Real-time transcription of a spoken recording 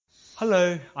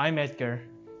Hello, I'm Edgar,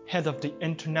 head of the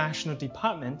international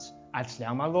department at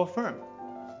Liangma Law Firm.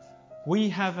 We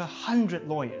have 100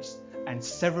 lawyers and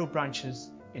several branches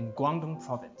in Guangdong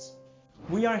province.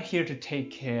 We are here to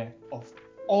take care of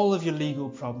all of your legal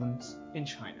problems in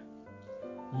China.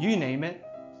 You name it,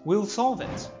 we'll solve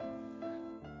it.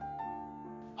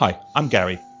 Hi, I'm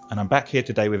Gary, and I'm back here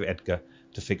today with Edgar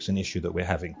to fix an issue that we're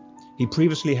having. He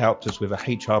previously helped us with a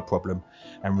HR problem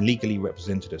and legally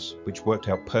represented us, which worked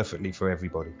out perfectly for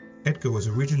everybody. Edgar was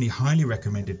originally highly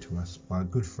recommended to us by a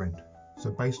good friend. So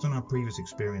based on our previous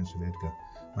experience with Edgar,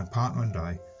 my partner and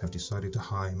I have decided to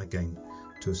hire him again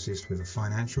to assist with a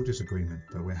financial disagreement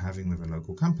that we're having with a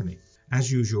local company.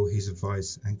 As usual, his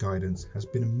advice and guidance has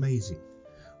been amazing.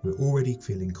 We're already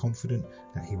feeling confident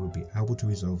that he will be able to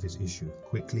resolve his issue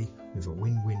quickly with a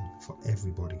win-win for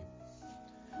everybody.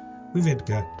 With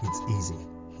Edgar, it's easy.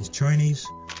 He's Chinese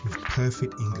with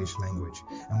perfect English language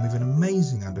and with an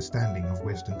amazing understanding of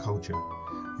Western culture.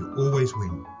 You always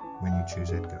win when you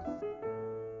choose Edgar.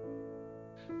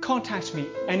 Contact me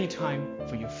anytime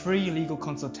for your free legal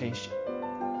consultation.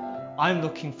 I'm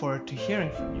looking forward to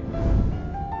hearing from you.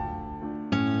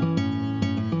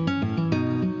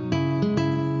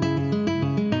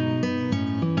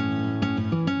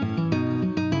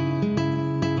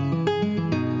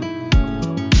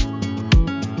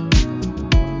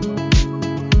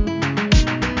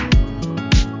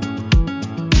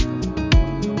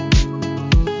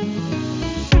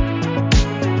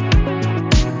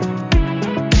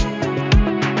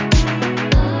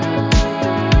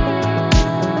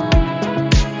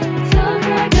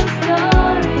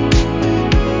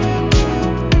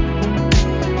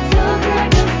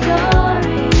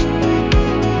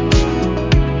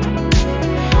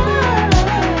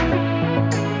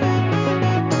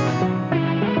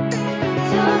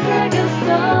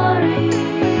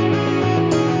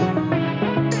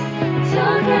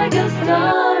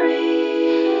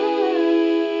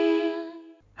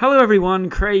 Hello everyone,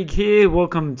 Craig here.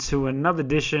 Welcome to another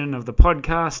edition of the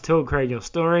podcast, Tell Craig Your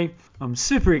Story. I'm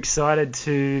super excited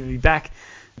to be back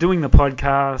doing the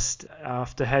podcast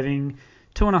after having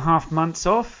 2.5 months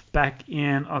off back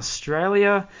in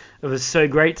Australia. It was so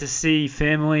great to see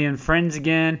family and friends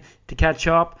again, to catch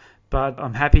up, but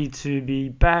I'm happy to be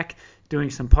back doing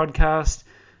some podcasts.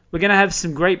 We're going to have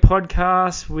some great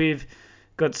podcasts. We've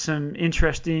got some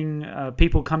interesting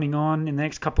people coming on in the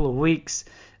next couple of weeks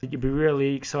that you'll be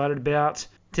really excited about.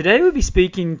 Today we'll be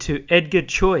speaking to Edgar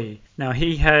Choi. Now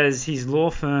he has his law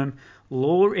firm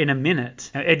Law in a Minute.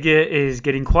 Now Edgar is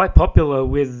getting quite popular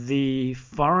with the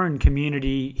foreign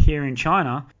community here in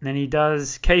China, and he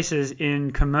does cases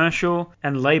in commercial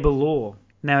and labor law.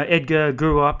 Now Edgar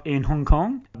grew up in Hong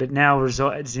Kong but now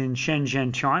resides in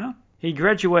Shenzhen, China. He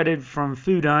graduated from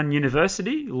Fudan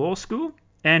University Law School,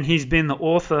 and he's been the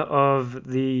author of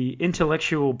the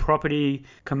Intellectual Property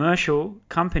Commercial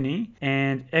Company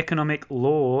and Economic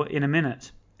Law in a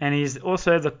Minute. And he's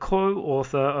also the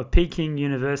co-author of Peking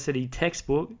University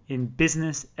textbook in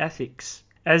Business Ethics.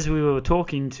 As we were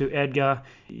talking to Edgar,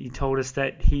 he told us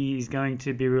that he's going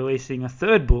to be releasing a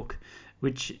third book,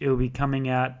 which will be coming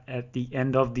out at the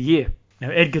end of the year. Now,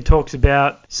 Edgar talks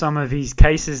about some of his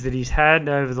cases that he's had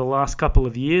over the last couple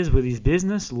of years with his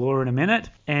business, Law in a Minute,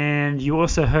 and you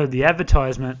also heard the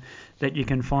advertisement that you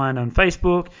can find on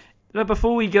Facebook. But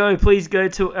before we go, please go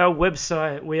to our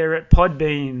website. We are at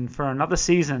Podbean for another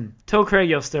season. Tell Craig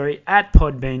Your Story at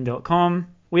podbean.com.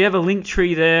 We have a link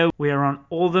tree there. We are on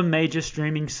all the major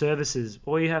streaming services.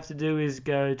 All you have to do is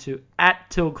go to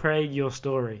 @Tell Craig Your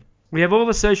Story. We have all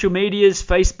the social medias,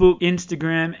 Facebook,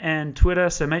 Instagram, and Twitter,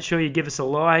 so make sure you give us a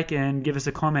like and give us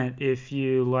a comment if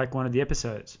you like one of the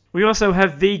episodes. We also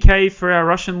have VK for our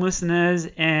Russian listeners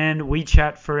and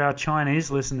WeChat for our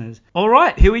Chinese listeners. All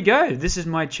right, here we go. This is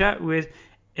my chat with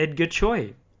Edgar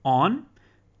Choi on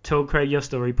Tell Craig Your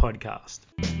Story podcast.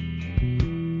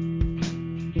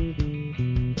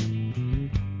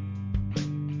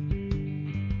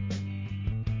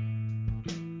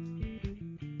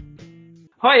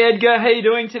 Hi Edgar, how you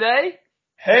doing today?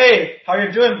 Hey, how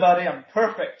you doing, buddy? I'm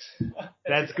perfect.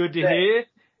 That's good to hear.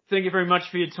 Thank you very much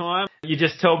for your time. You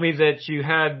just told me that you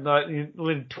had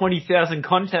 20,000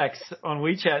 contacts on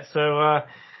WeChat, so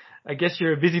I guess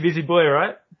you're a busy boy,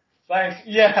 right? Thanks.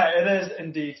 Yeah, it is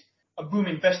indeed a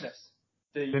booming business.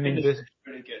 The booming industry business. is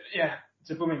really good. Yeah, it's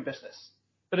a booming business.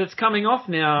 But it's coming off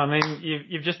now. I mean,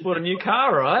 you've just bought a new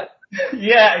car, right?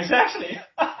 Yeah, exactly.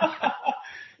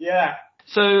 Yeah.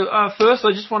 So first,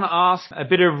 I just want to ask a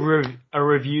bit of a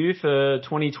review for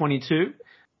 2022.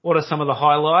 What are some of the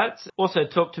highlights? Also,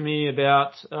 talk to me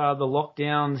about the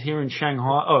lockdowns here in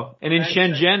Shanghai. Oh, and in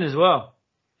Shenzhen as well.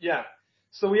 Yeah.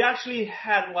 So we actually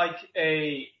had like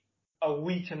a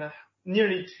week and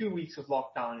nearly 2 weeks of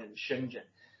lockdown in Shenzhen.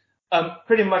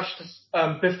 Pretty much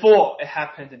before it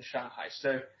happened in Shanghai.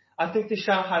 So I think the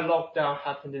Shanghai lockdown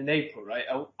happened in April, right?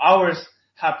 Ours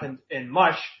happened in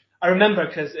March. I remember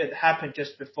because it happened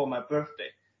just before my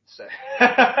birthday. So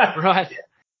Right.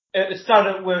 It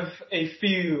started with a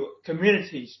few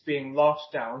communities being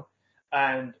locked down,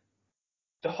 and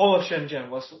the whole of Shenzhen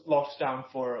was locked down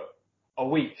for a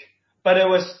week. But it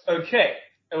was okay.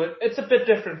 It's a bit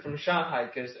different from Shanghai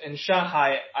because in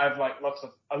Shanghai, I have like lots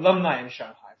of alumni in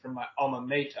Shanghai from my alma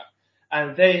mater.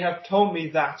 And they have told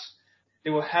me that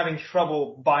they were having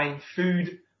trouble buying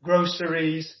food,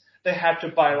 groceries. They had to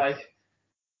buy like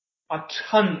a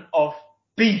ton of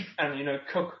beef and,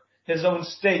 cook his own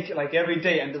steak like every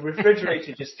day. And the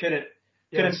refrigerator just couldn't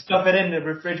stuff it in the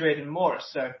refrigerator more.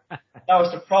 So that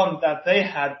was the problem that they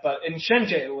had. But in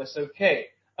Shenzhen, it was okay.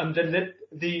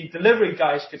 The delivery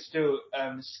guys could still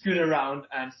scoot around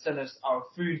and send us our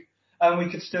food. And we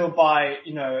could still buy,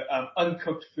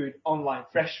 uncooked food online,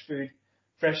 fresh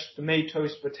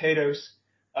tomatoes, potatoes,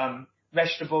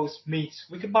 vegetables, meat.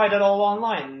 We could buy that all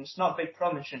online, and it's not a big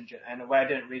problem in Shenzhen. And where I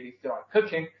didn't really feel like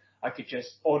cooking, I could just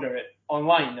order it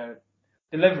online,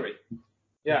 delivery.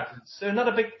 Yeah, so not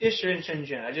a big issue in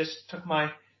Shenzhen. I just took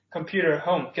my computer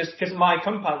home because my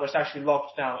compound was actually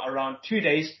locked down around 2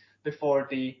 days before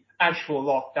the actual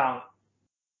lockdown,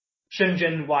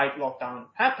 Shenzhen-wide lockdown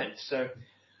happened. So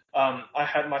I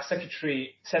had my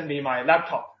secretary send me my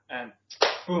laptop, and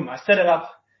boom, I set it up,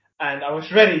 and I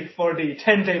was ready for the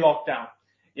 10-day lockdown.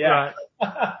 Yeah.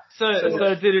 Right. So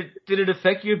did it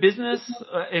affect your business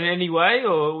in any way,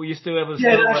 or were you still able to?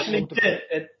 Yeah, it actually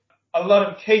did. A lot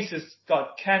of cases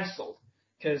got cancelled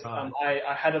because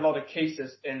I had a lot of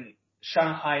cases in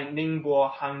Shanghai,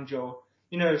 Ningbo, Hangzhou,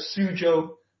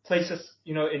 Suzhou, places,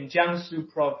 in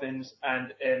Jiangsu province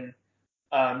and in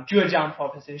Zhejiang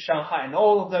province in Shanghai, and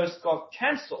all of those got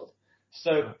cancelled.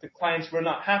 So the clients were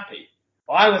not happy.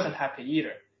 Well, I wasn't happy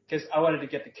either because I wanted to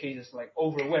get the cases like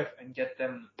over with and get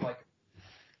them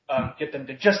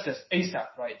to justice ASAP,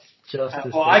 right?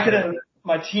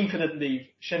 My team couldn't leave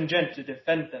Shenzhen to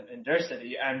defend them in their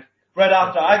city, and right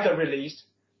after I got released,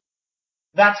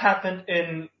 that happened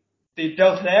in the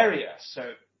Delta area.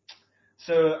 So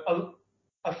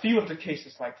a few of the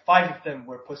cases, like 5 of them,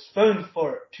 were postponed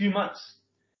for 2 months.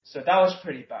 So that was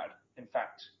pretty bad, in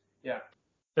fact. Yeah.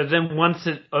 But then once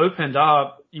it opened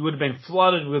up, you would have been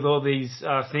flooded with all these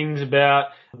things about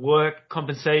work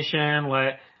compensation,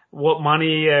 like what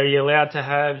money are you allowed to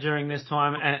have during this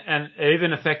time, and it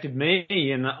even affected me,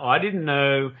 and I didn't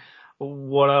know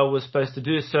what I was supposed to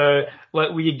do. So,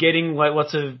 like, were you getting like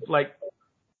lots of like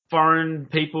foreign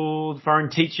people, foreign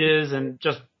teachers, and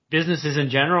just businesses in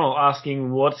general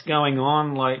asking what's going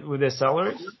on, like, with their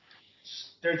salaries?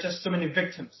 There are just so many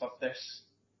victims of this.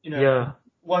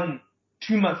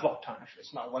 2-month lockdown. Actually,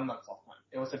 it's not 1 month lockdown.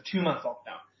 It was a 2-month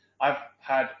lockdown. I've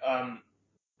had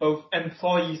both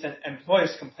employees and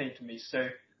employers complain to me. So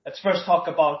let's first talk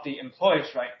about the employers,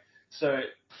 right? So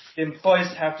the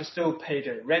employers have to still pay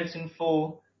their rent in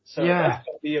full. So that's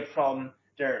going to be a problem.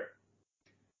 Their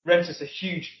rent is a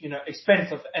huge,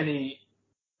 expense of any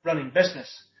running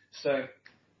business. So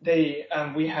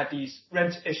we had these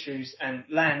rent issues and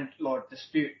landlord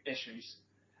dispute issues.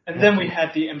 And then we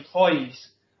had the employees.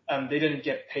 They didn't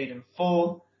get paid in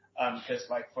full, because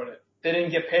they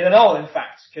didn't get paid at all, in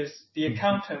fact, because the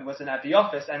accountant wasn't at the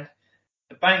office, and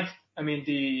the bank,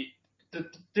 the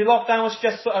lockdown was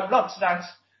just so abrupt that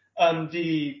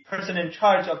the person in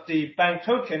charge of the bank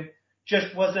token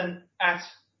just wasn't at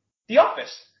the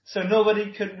office. So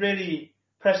nobody could really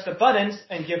press the buttons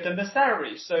and give them the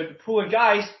salary. So the poor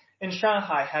guys in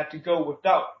Shanghai had to go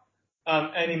without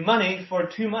any money for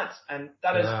 2 months, and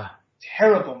that is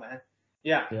terrible, man.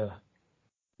 Yeah,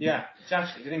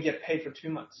 exactly. They didn't get paid for 2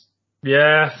 months.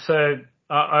 Yeah, so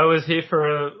I was here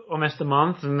for almost a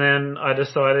month, and then I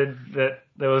decided that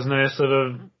there was no sort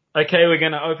of, okay, we're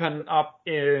going to open up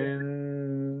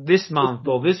in this month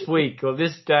or this week or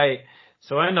this day.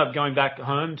 So I ended up going back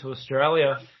home to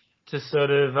Australia to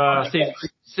sort of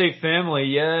see family.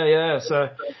 Yeah. So,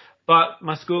 but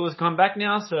my school has come back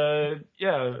now, so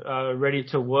ready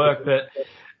to work. But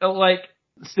like,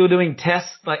 still doing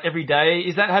tests like every day.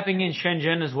 Is that happening in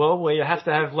Shenzhen as well, where you have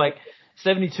to have like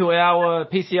 72-hour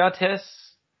PCR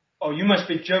tests? Oh, you must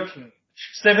be joking.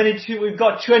 72, we've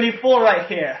got 24 right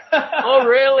here. Oh,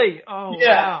 really? Oh,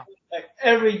 yeah. Wow. Like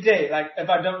every day, like if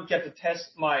I don't get the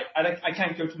test, I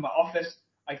can't go to my office.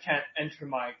 I can't enter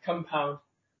my compound.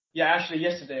 Yeah, actually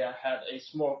yesterday I had a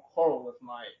small quarrel with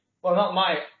not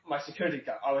my security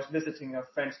guard. I was visiting a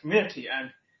friend's community,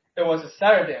 and it was a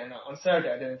Saturday, and on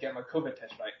Saturday I didn't get my COVID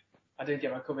test right. I didn't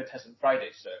get my COVID test on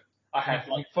Friday, so I had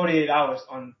like 48 hours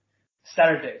on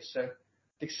Saturday. So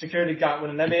the security guard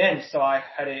wouldn't let me in, so I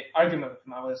had an argument with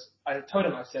him. I told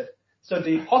him, I said, so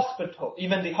the hospital,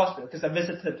 because I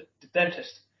visited the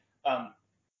dentist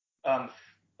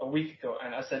a week ago,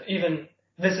 and I said even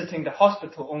visiting the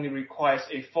hospital only requires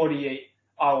a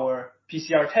 48-hour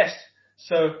PCR test.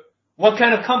 So what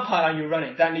kind of compound are you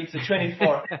running that needs a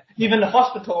 24? Even the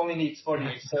hospital only needs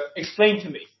 48. So explain to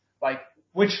me, like,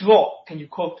 which law can you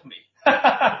quote to me?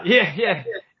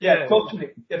 Yeah, quote to me.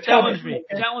 Challenge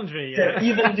me. Yeah.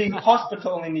 Even the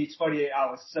hospital only needs 48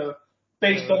 hours. So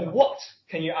based on what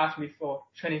can you ask me for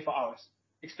 24 hours?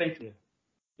 Explain to me.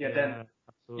 Then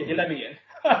he let me in.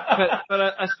 but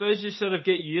I suppose you sort of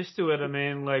get used to it. I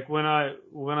mean, like when I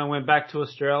went back to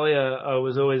Australia, I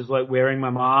was always like wearing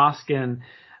my mask and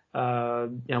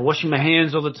washing my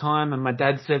hands all the time. And my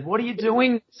dad said, "What are you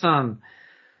doing, son?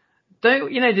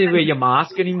 Don't you need to wear your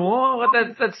mask anymore?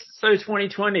 That's so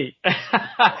 2020."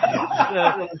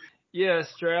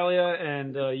 Australia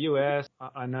and US.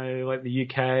 I know like the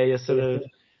UK are sort of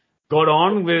got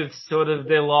on with sort of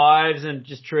their lives and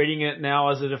just treating it now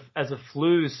as a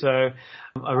flu. So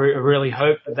I really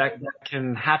hope that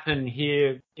can happen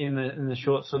here in the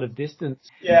short sort of distance.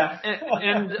 Yeah.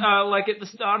 and like at the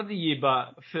start of the year,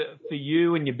 but for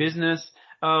you and your business,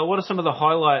 what are some of the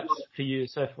highlights for you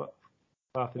so far?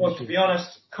 Well, to be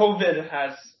honest, COVID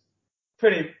has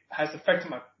affected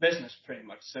my business pretty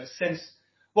much. So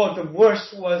the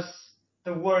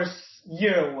worst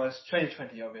year was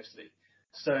 2020, obviously.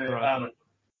 So,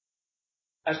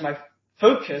 as my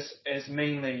focus is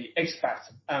mainly expats,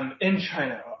 in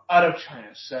China or out of China.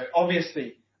 So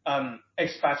obviously,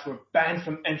 expats were banned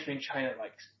from entering China,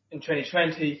 like in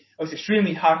 2020. It was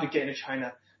extremely hard to get into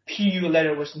China. PU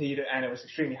letter was needed, and it was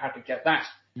extremely hard to get that.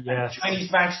 Yes. And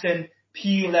Chinese vaccine,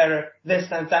 PU letter,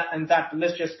 this and that, the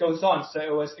list just goes on. So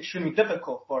it was extremely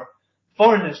difficult for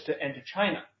foreigners to enter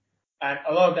China. And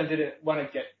a lot of them didn't want to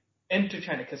get into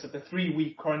China because of the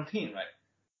 3-week quarantine, right?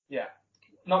 Yeah.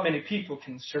 Not many people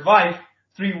can survive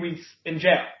 3 weeks in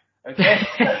jail, okay?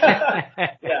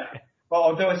 Yeah. Well,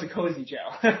 although it's a cozy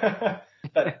jail.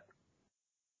 But,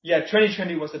 yeah,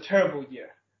 2020 was a terrible year.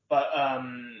 But,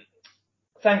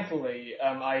 thankfully,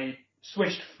 I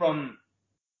switched from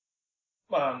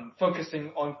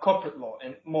focusing on corporate law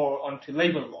and more onto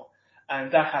labor law.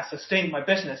 And that has sustained my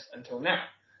business until now.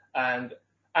 And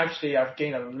actually, I've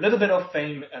gained a little bit of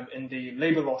fame in the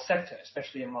labor law sector,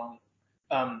 especially among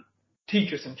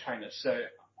teachers in China. So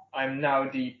I'm now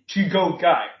the to-go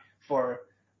guy for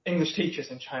English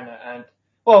teachers in China. And,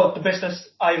 well, the business,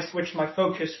 I've switched my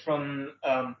focus from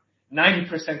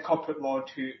 90% corporate law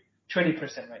to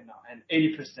 20% right now and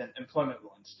 80% employment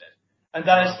law instead. And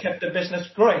that has kept the business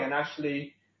growing. And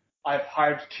actually, I've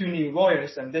hired 2 new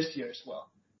lawyers this year as well.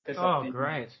 Oh,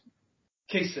 great.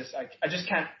 Cases. I just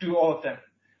can't do all of them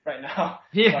right now.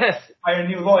 Yes. So I hire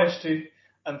new lawyers to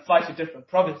fly to different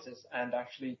provinces and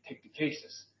actually take the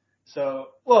cases. So,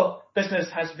 well, business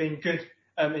has been good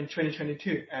in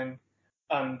 2022 and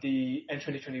in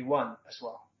 2021 as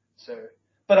well. So,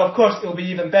 but of course, it'll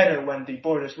be even better when the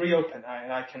borders reopen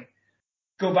and I can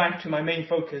go back to my main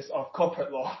focus of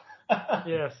corporate law.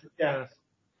 Yes. Yeah. Yes.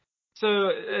 So,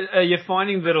 are you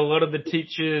finding that a lot of the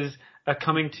teachers are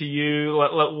coming to you? Like,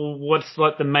 what's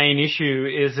like the main issue?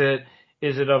 Is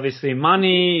it obviously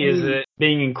money? Is it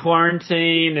being in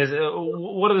quarantine?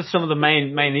 What are some of the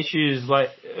main issues like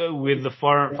with the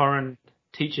foreign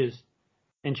teachers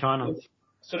in China?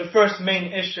 So the first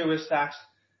main issue is that,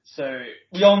 so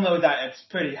we all know that it's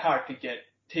pretty hard to get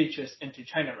teachers into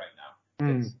China right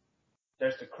now.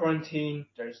 There's the quarantine,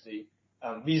 there's the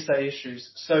visa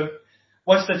issues. So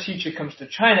once the teacher comes to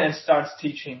China and starts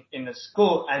teaching in the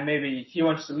school and maybe he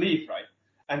wants to leave, right?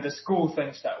 And the school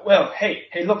thinks that, well, hey,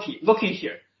 looky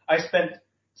here. I spent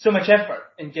so much effort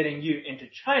in getting you into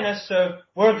China, so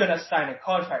we're going to sign a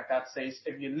contract that says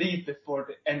if you leave before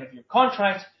the end of your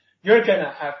contract, you're going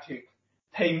to have to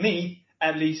pay me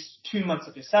at least 2 months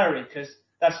of your salary because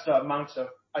that's the amount of,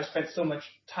 I spent so much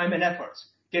time and effort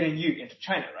getting you into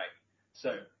China, right?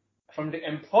 So from the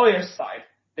employer side,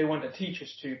 they want the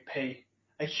teachers to pay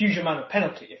a huge amount of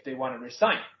penalty if they want to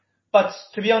resign. But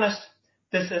to be honest,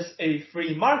 this is a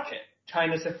free market.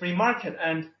 China's a free market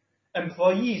and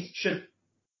employees should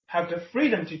have the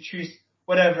freedom to choose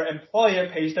whatever employer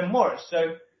pays them more.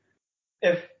 So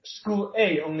if school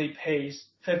A only pays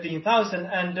 15,000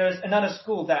 and there's another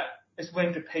school that is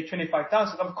willing to pay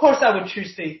 25,000, of course I would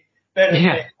choose the better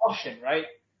paying option, right?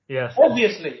 Yes.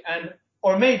 Obviously,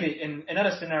 or maybe in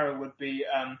another scenario would be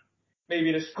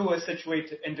maybe the school is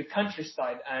situated in the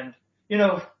countryside and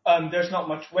there's not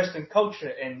much Western culture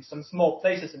in some small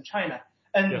places in China,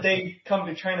 and they come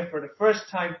to China for the first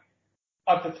time.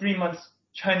 After 3 months,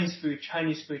 Chinese food.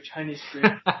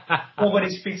 Nobody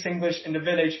speaks English in the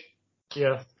village.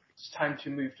 Yeah. It's time to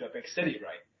move to a big city,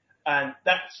 right? And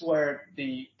that's where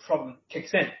the problem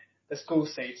kicks in. The school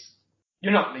says,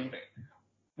 you're not leaving.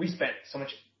 We spent so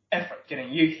much effort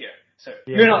getting you here. So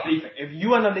you're not leaving. If you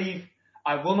want to leave,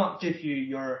 I will not give you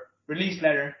your release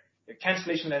letter, your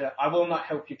cancellation letter. I will not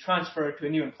help you transfer to a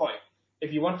new employer.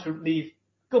 If you want to leave,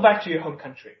 go back to your home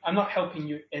country. I'm not helping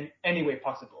you in any way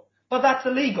possible. But that's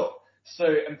illegal. So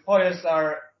employers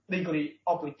are legally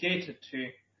obligated to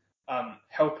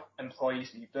help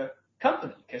employees leave the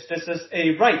company because this is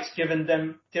a right given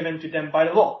to them by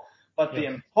the law. But the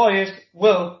employers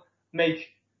will make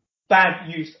bad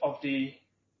use of the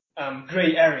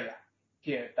gray area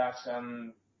here that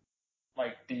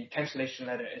like the cancellation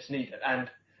letter is needed, and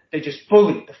they just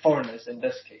bully the foreigners in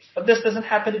this case. But this doesn't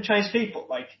happen to Chinese people.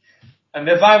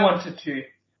 If I wanted to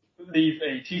leave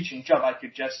a teaching job, I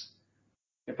could just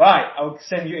goodbye. I'll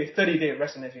send you a 30-day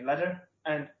resignation letter,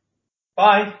 and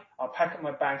bye. I'll pack up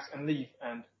my bags and leave,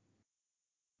 and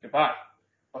goodbye.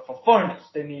 But for foreigners,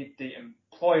 they need the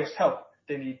employer's help.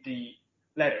 They need the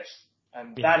letters,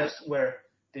 and that is where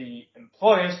the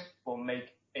employers will make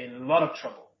a lot of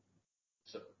trouble.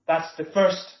 So that's the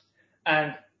first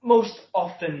and most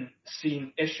often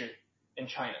seen issue in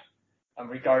China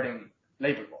regarding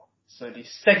labor law. So the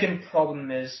second problem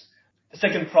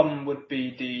would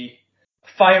be the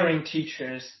firing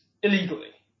teachers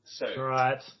illegally. So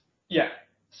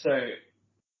So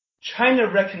China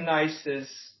recognizes,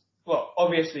 well,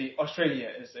 obviously Australia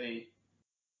is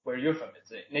where you're from,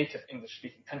 it's a native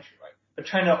English-speaking country, right? But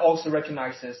China also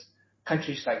recognizes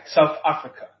countries like South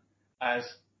Africa as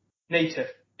native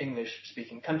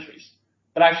English-speaking countries.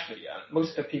 But actually,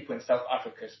 most of the people in South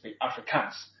Africa speak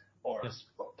Afrikaans or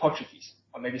Portuguese,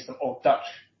 or maybe some Old Dutch,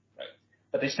 right?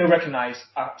 But they still recognize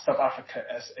South Africa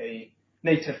as a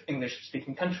native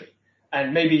English-speaking country.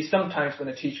 And maybe sometimes when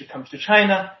a teacher comes to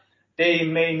China, they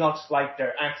may not like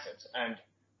their accent, and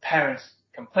parents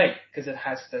complain because it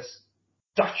has this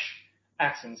Dutch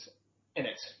accent in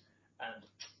it. And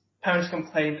parents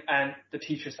complain, and the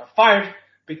teachers are fired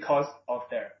because of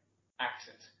their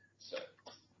accent. So,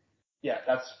 yeah,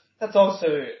 that's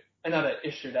also another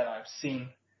issue that I've seen,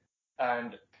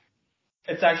 and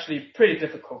it's actually pretty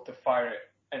difficult to fire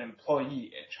an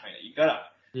employee in China.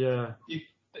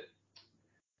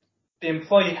 The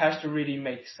employee has to really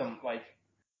make some,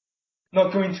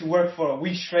 not going to work for a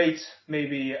week straight,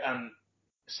 maybe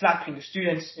slapping the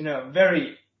students,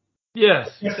 very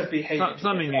aggressive behavior.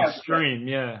 Something extreme,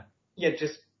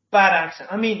 just bad accent.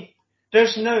 I mean,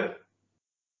 there's no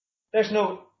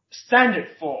standard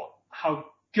for how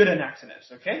good an accent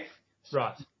is, okay?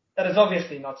 Right. That is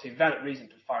obviously not a valid reason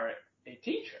to fire a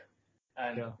teacher.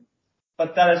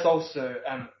 But that is also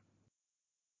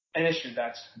an issue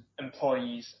that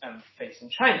employees face in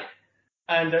China.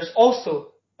 And there's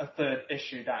also a third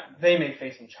issue that they may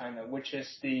face in China, which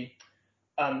is the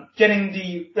getting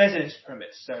the residence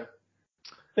permits. So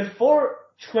before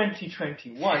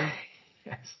 2021,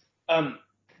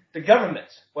 the government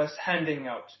was handing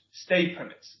out stay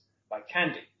permits like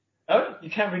candy. Oh, you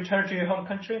can't return to your home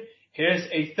country? Here's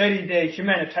a 30-day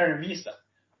humanitarian visa.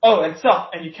 Oh, it's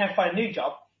up and you can't find a new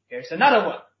job. Here's another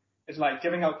one. It's like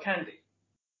giving out candy.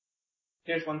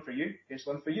 Here's one for you. Here's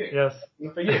one for you. Yes.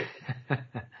 One for you.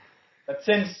 But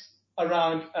since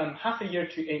around half a year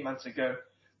to 8 months ago,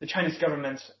 the Chinese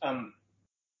government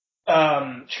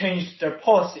changed their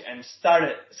policy and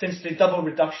started, since the double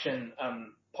reduction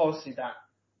policy that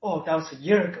was a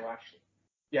year ago actually.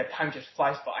 Yeah, time just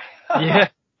flies by. Yeah.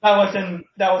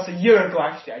 That was a year ago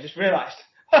actually. I just realized.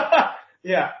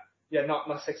 Yeah, not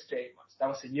 6 to 8 months. That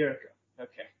was a year ago.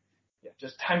 Okay. Yeah,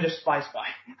 time just flies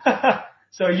by.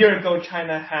 So a year ago,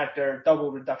 China had their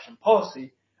double reduction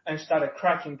policy and started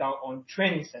cracking down on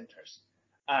training centers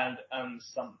and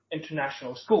some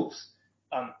international schools.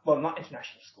 Not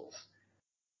international schools,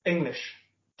 English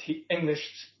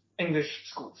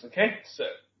schools. Okay, so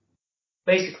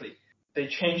basically they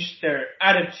changed their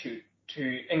attitude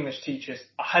to English teachers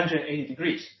 180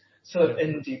 degrees. So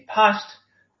in the past,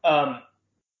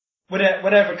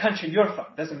 whatever country you're from,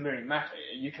 doesn't really matter.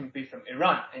 You can be from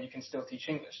Iran and you can still teach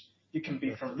English. You can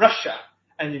be from Russia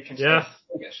and you can still teach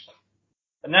English.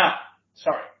 But now,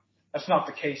 sorry, that's not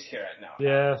the case here right now.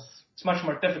 Yes. It's much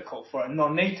more difficult for a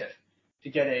non-native to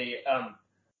get a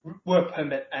work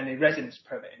permit and a residence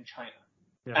permit in China.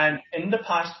 Yeah. And in the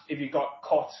past, if you got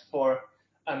caught for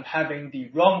having the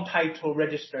wrong title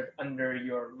registered under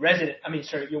your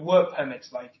work permits,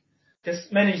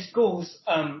 because many schools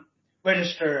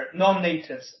register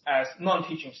non-natives as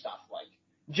non-teaching staff, like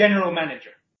general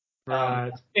manager,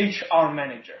 HR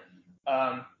manager,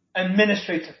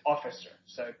 administrative officer,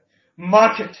 so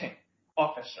marketing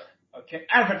officer, okay,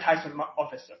 advertisement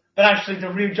officer. But actually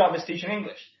the real job is teaching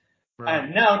English. Right.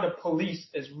 And now the police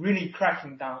is really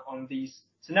cracking down on these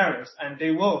scenarios, and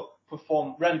they will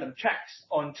perform random checks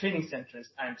on training centers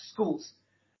and schools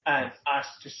and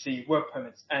ask to see work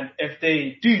permits. And if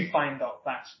they do find out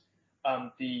that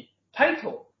the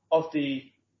title of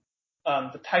the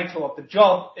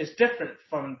job is different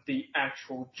from the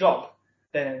actual job,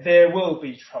 then there will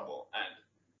be trouble and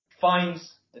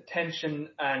fines, detention,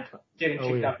 and getting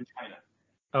kicked out of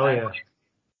China.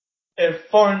 If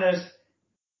foreigners,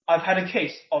 I've had a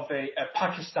case of a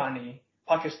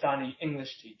Pakistani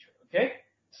English teacher. Okay,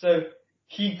 so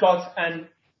he got an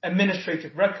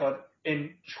administrative record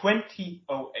in 2008,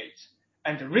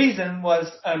 and the reason was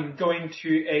going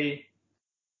to a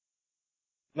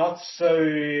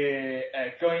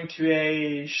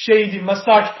shady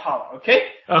massage parlor. Okay,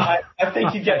 I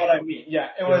think you get what I mean. Yeah,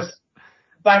 it was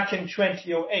back in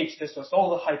 2008. This was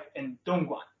all the hype in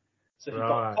Dongguan, so he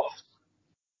got caught.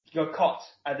 He got caught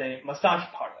at a massage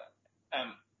parlor,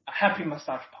 a happy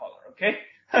massage parlor. Okay,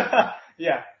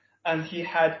 yeah, and he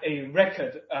had a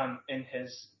record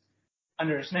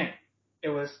under his name.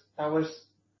 That was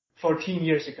 14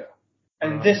 years ago,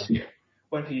 and this year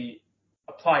when he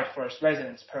applied for his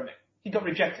residence permit, he got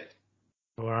rejected.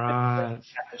 Right.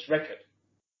 His record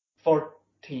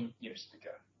 14 years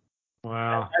ago.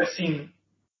 Wow. And I've seen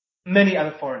many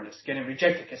other foreigners getting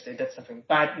rejected because they did something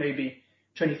bad. Maybe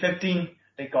 2015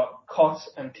 they got caught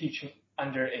and teaching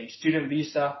under a student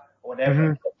visa or whatever.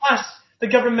 Mm-hmm. Plus, the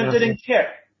government didn't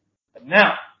care. But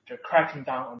now they're cracking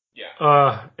down on.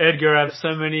 Yeah. Edgar, I have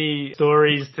so many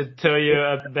stories to tell you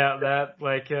about that.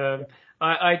 Like,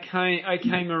 I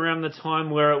came around the time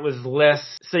where it was less.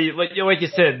 See, like you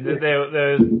said,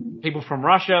 there's people from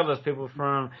Russia, there's people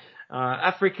from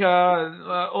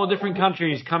Africa, all different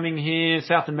countries coming here,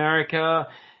 South America,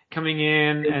 coming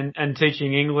in and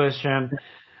teaching English. And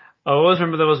I always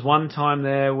remember there was one time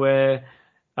there where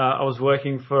I was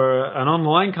working for an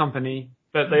online company,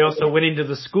 but they also went into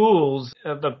the schools,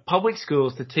 the public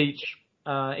schools, to teach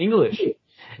English.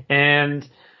 And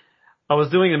I was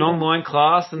doing an online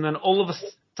class, and then all of a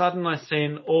sudden I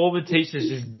seen all the teachers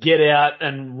just get out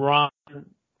and run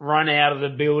out of the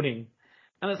building.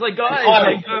 And it's like, guys,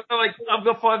 I've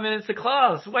got 5 minutes of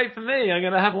class. Wait for me. I'm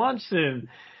going to have lunch soon.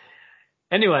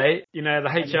 Anyway, the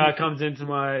HR comes into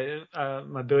my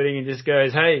building and just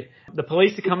goes, hey, the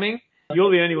police are coming. You're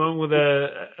the only one with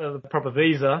a proper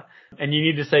visa, and you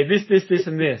need to say this, this, this,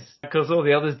 and this, because all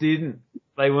the others didn't.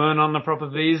 They weren't on the proper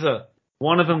visa.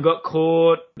 One of them got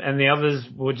caught, and the others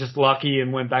were just lucky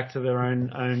and went back to their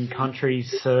own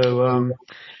countries. So,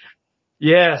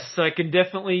 yes, I can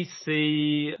definitely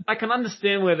see. I can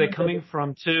understand where they're coming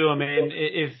from too. I mean,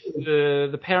 if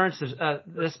the parents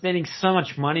they're spending so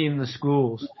much money in the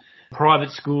schools,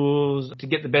 private schools, to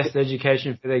get the best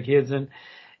education for their kids, and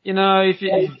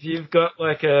if you've got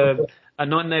like a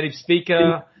non-native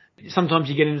speaker, sometimes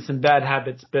you get into some bad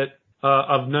habits. But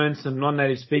I've known some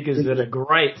non-native speakers that are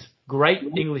great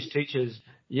English teachers.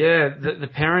 Yeah, the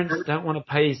parents don't want to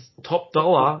pay top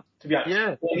dollar. To be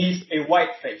honest, they need a white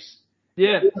face.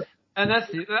 Yeah, and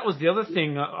that was the other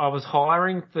thing. I was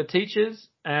hiring for teachers,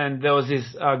 and there was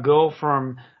this girl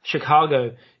from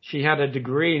Chicago. She had a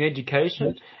degree in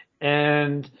education,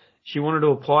 and she wanted to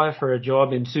apply for a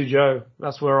job in Suzhou.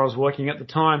 That's where I was working at the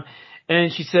time.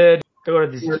 And she said, I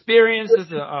got this experience.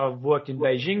 I've worked in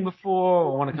Beijing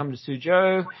before. I want to come to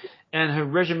Suzhou. And her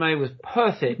resume was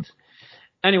perfect.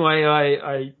 Anyway,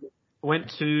 I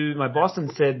went to my boss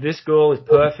and said, this girl is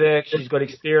perfect. She's got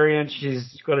experience.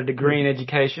 She's got a degree in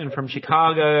education from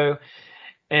Chicago.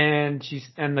 And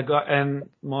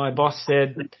my boss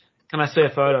said, can I see a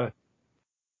photo?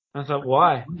 I thought,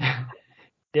 why?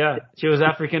 Yeah, she was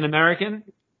African American,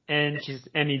 and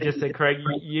he just said, Craig,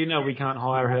 we can't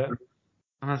hire her.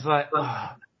 And I was like, oh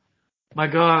my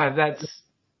God, that's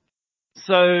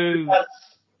so.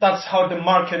 That's how the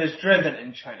market is driven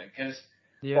in China. Because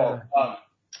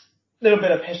little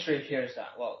bit of history here is that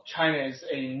China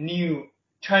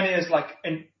is like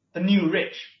the new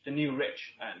rich, and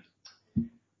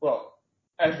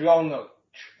as we all know,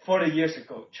 40 years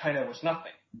ago China was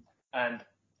nothing, and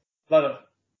a lot of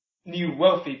new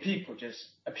wealthy people just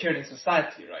appeared in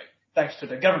society, right? Thanks to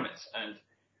the governments. And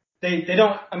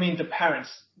the parents,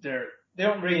 they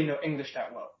don't really know English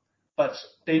that well. But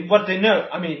what they know,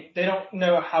 they don't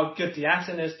know how good the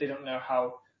accent is, they don't know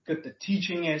how good the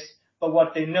teaching is, but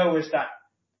what they know is that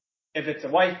if it's a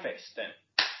white face, then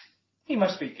he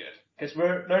must be good. because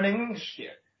we're learning English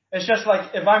here. It's just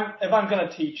like if I'm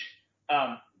gonna teach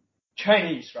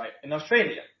Chinese, right, in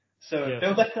Australia, so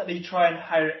they'll definitely try and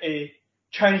hire a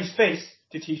Chinese face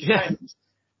to teach Chinese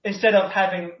instead of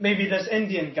having maybe this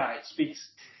Indian guy speaks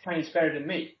Chinese better than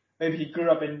me. Maybe he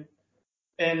grew up in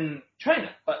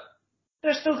China, but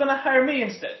they're still gonna hire me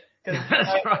instead because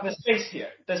I have the space here.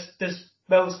 This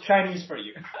spells Chinese for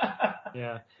you.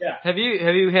 Yeah. Have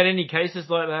you had any cases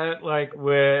like that, like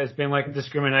where it's been like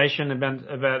discrimination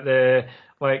about their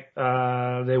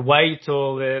their weight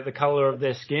or the color of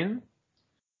their skin?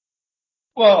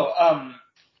 Well,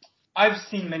 I've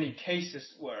seen many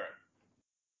cases where,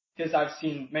 because I've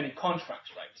seen many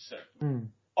contracts, right? So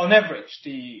on average,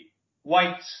 the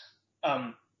white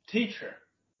teacher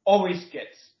always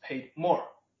gets paid more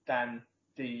than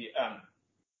the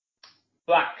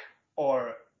black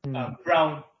or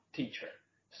brown teacher.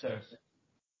 So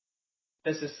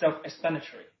this is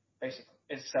self-explanatory, basically.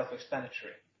 It's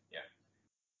self-explanatory.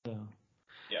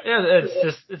 Yeah,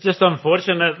 it's just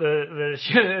unfortunate that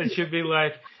it should be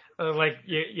like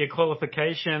your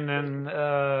qualification and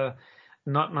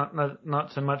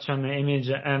not so much on the image,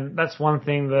 and that's one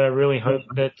thing that I really hope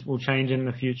that will change in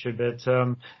the future. But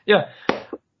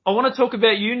I want to talk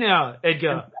about you now,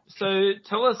 Edgar. So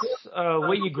tell us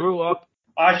where you grew up.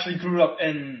 I actually grew up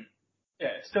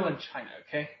still in China.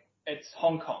 Okay, it's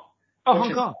Hong Kong. Oh,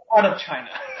 Hong Kong. Part of China.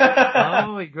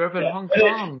 Oh, you grew up in Hong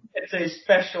Kong. It's a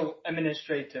special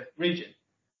administrative region.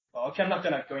 Well, okay, I'm not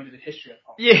gonna go into the history of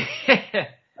Hong Kong. Yeah.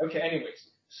 Okay, anyways,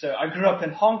 so I grew up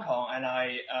in Hong Kong and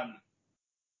I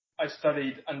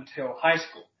studied until high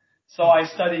school. So I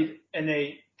studied in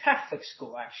a Catholic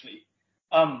school actually.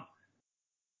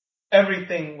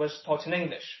 Everything was taught in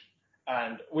English,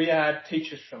 and we had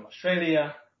teachers from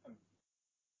Australia,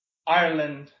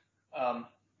 Ireland,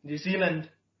 New Zealand,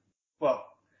 well,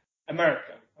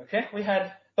 America. Okay, we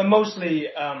had, but mostly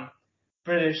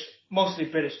British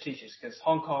teachers because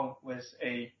Hong Kong was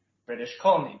a British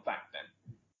colony back then.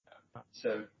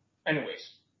 So,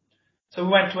 anyways, so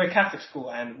we went to a Catholic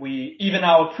school, and even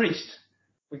our priest,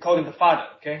 we called him the Father.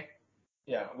 Okay,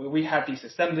 yeah, we had these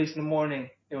assemblies in the morning.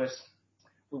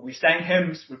 We sang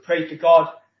hymns, we prayed to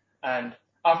God, and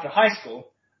after high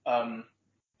school,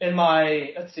 when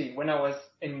I was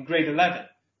in grade 11,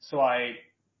 so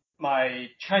my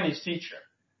Chinese teacher,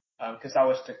 because I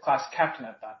was the class captain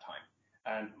at that time,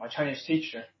 and my Chinese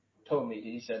teacher told me,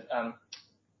 he said,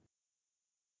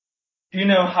 do you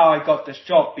know how I got this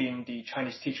job being the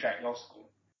Chinese teacher at your school?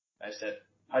 I said,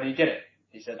 how do you get it?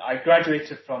 He said, I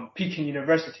graduated from Peking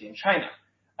University in China,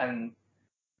 and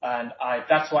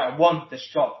that's why I want this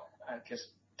job, because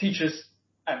teachers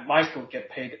at my school get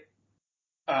paid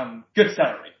good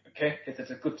salary, okay, because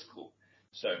it's a good school.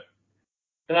 So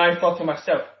then I thought to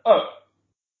myself,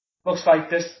 looks like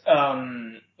this,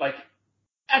 like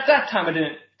at that time I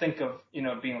didn't think of,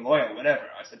 being a lawyer or whatever.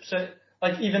 I said, so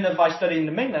like even if I study in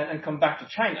the mainland and come back to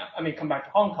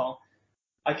Hong Kong,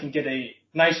 I can get a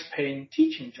nice paying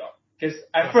teaching job. Because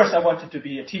at first I wanted to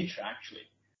be a teacher actually.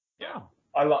 Yeah.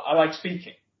 I like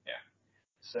speaking. Yeah.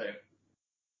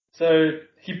 So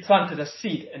he planted a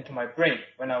seed into my brain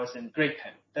when I was in grade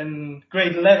 10. Then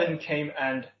grade 11 came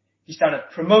and he started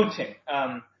promoting,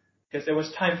 because it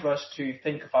was time for us to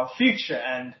think of our future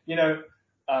and,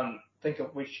 think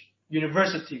of which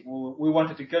university we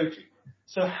wanted to go to.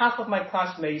 So half of my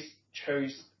classmates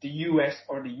chose the US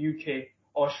or the UK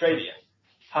or Australia.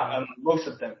 Most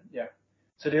of them, yeah.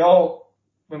 So they all,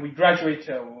 when we graduate,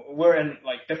 we're in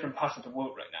like different parts of the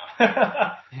world right now.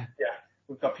 Yeah.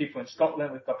 We've got people in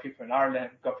Scotland, we've got people in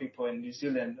Ireland, we've got people in New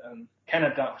Zealand,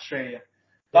 Canada, Australia.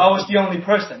 But I was the only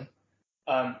person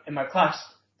in my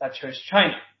class that chose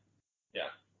China. Yeah.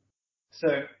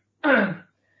 So why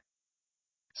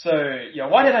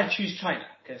did I choose China?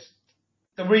 Because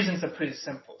the reasons are pretty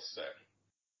simple. So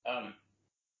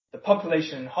the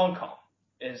population in Hong Kong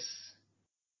is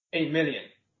 8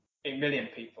 million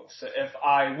people. So if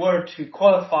I were to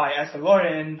qualify as a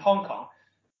lawyer in Hong Kong,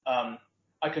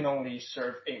 I can only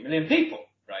serve 8 million people,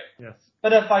 right? Yes.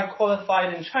 But if I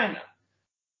qualified in China,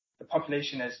 the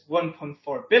population is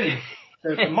 1.4 billion.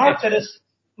 So the market is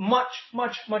much,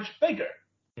 much, much bigger.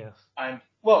 Yes. And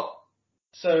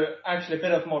so actually a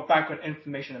bit of more background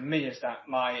information on me is that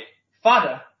my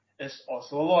father is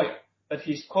also a lawyer, but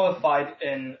he's qualified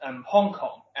in Hong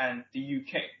Kong and the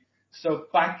UK. So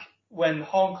back when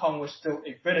Hong Kong was still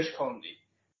a British colony,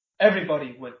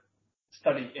 everybody would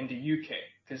study in the UK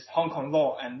because Hong Kong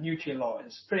law and UK law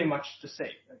is pretty much the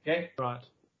same, okay? Right.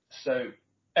 So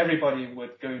everybody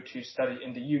would go to study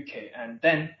in the UK and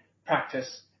then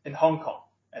practice in Hong Kong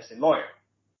as a lawyer.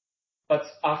 But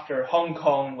after Hong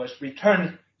Kong was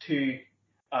returned to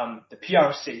the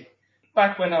PRC.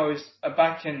 Back when I was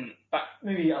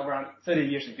maybe around 30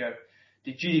 years ago,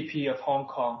 the GDP of Hong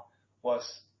Kong was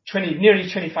nearly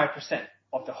 25%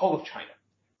 of the whole of China.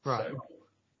 Right. So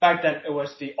back then it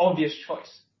was the obvious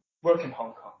choice. Work in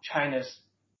Hong Kong. China's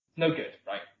no good,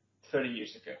 right? 30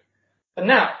 years ago. But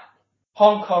now,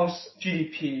 Hong Kong's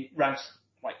GDP ranks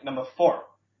like number 4.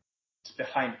 It's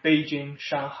behind Beijing,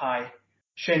 Shanghai,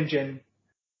 Shenzhen.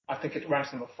 I think it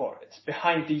ranks number 4. It's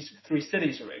behind these 3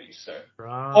 cities already. So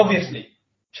obviously,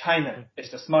 China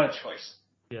is the smarter choice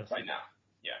right now.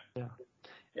 Yeah.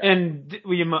 And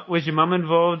was your mum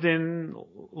involved in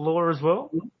law as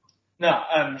well? No,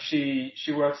 she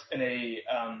works in a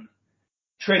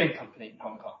trading company in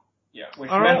Hong Kong. Yeah, which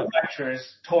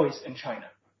manufactures toys in China.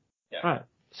 Yeah. Right.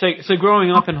 So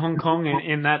growing up in Hong Kong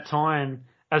in that time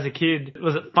as a kid,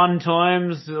 was it fun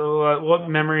times? Or what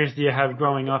memories do you have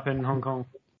growing up in Hong Kong?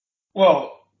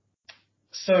 Well,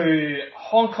 so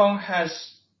Hong Kong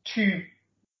has 2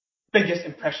 biggest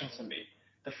impressions on me.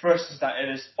 The first is that it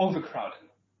is overcrowded.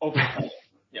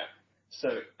 Yeah. So,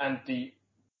 and the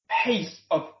pace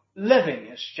of living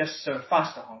is just so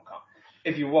fast in Hong Kong.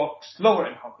 If you walk slower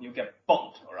in Hong Kong, you get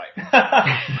bumped, all right?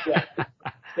 Yeah.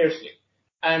 Seriously.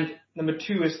 And number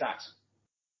 2 is that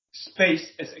space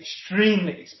is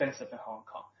extremely expensive in Hong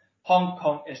Kong. Hong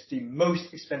Kong is the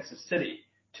most expensive city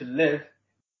to live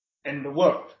in the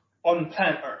world, on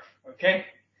planet Earth, okay?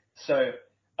 So,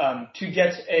 to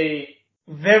get a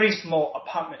very small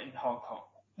apartment in Hong Kong.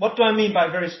 What do I mean by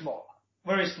very small?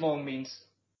 Very small means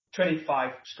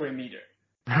 25 square meter.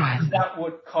 Right. That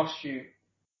would cost you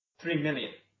 3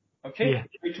 million, okay? Yeah.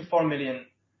 3 to 4 million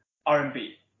RMB.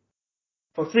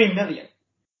 For 3 million,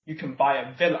 you can buy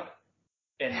a villa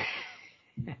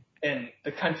in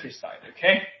the countryside,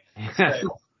 okay?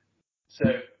 So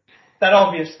that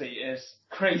obviously is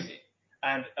crazy.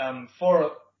 And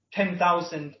for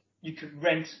 10,000, you could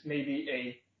rent maybe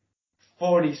a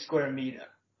 40 square meter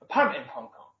apartment in Hong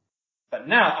Kong. But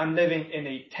now I'm living in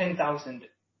a 10,000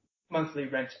 monthly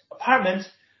rent apartment,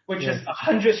 which is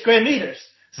 100 square meters.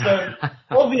 So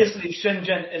obviously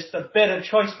Shenzhen is the better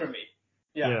choice for me.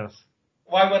 Yeah. Yes.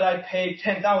 Why would I pay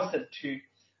 10,000 to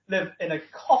live in a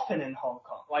coffin in Hong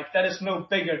Kong? Like, that is no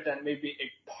bigger than maybe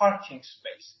a parking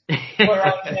space where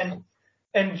I can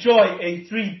enjoy a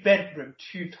 3-bedroom,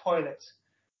 2-toilet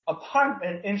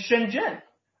apartment in Shenzhen.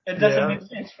 It doesn't make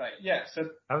sense, right? Yeah. So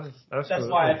that's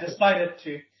why I decided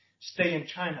to stay in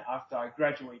China after I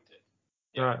graduated.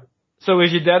 Yeah. Right. So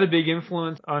was your dad a big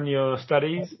influence on your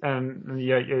studies and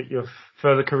your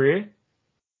further career?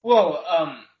 Well,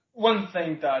 one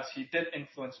thing that he did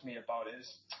influence me about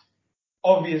is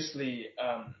obviously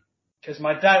because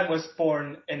my dad was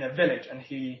born in a village and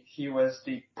he was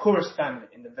the poorest family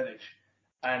in the village,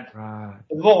 and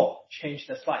the law changed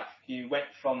his life. He went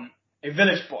from a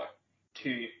village boy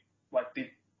to like the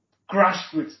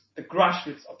grassroots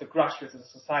of the grassroots of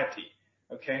society.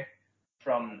 Okay,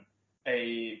 from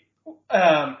a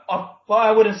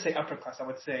I wouldn't say upper class. I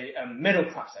would say middle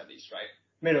class at least, right?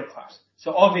 Middle class.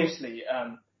 So obviously,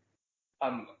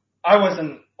 I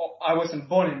wasn't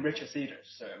born in riches either.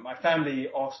 So my family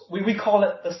also, we call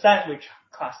it the sandwich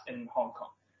class in Hong Kong.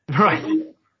 Right.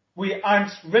 So we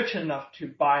aren't rich enough to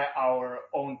buy our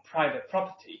own private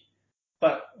property,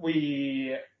 but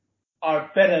we're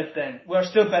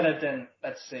still better than,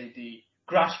 let's say, the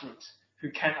grassroots who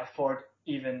can't afford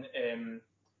even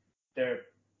their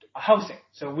housing.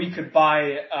 So we could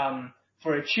buy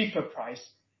for a cheaper price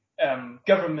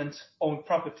government-owned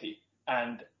property,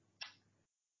 and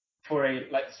for a,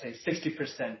 let's say,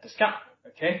 60% discount.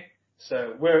 Okay,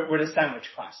 so we're the sandwich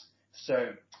class.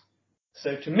 So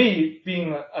to me,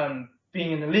 being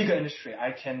in the legal industry,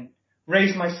 I can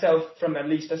raise myself from at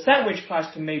least the sandwich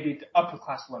class to maybe the upper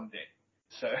class one day.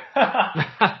 So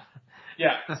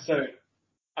yeah, so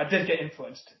I did get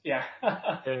influenced. Yeah,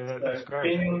 that's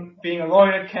great. Being a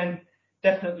lawyer can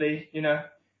definitely,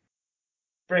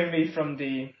 bring me from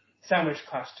the sandwich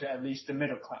class to at least the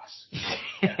middle class.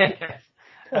 Yeah.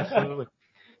 Absolutely.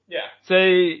 Yeah. So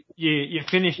you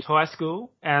finished high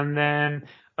school, and then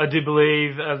I do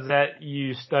believe that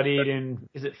you studied in,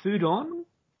 is it Fudan?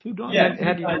 Yeah,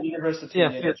 University.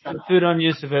 Yeah, Fudan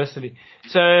University.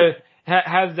 So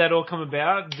how did that all come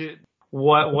about?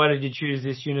 Why did you choose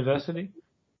this university?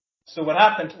 So what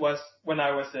happened was when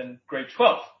I was in grade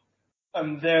 12,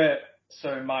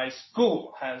 so my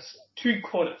school has 2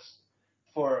 quotas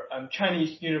for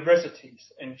Chinese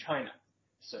universities in China.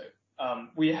 So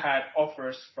we had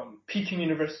offers from Peking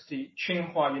University,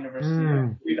 Tsinghua University,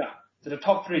 and Fudan, so the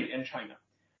top 3 in China.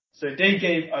 So they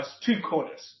gave us 2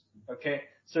 quotas. Okay,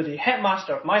 so the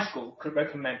headmaster of my school could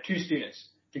recommend 2 students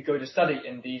to go to study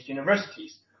in these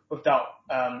universities. without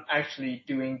actually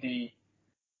doing the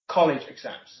college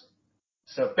exams.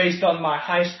 So based on my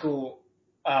high school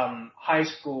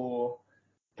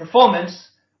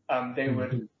performance, they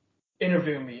would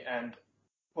interview me and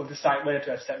will decide whether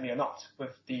to accept me or not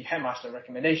with the headmaster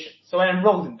recommendation. So I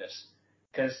enrolled in this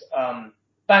because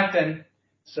back then,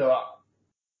 so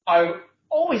I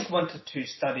always wanted to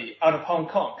study out of Hong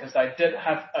Kong because I did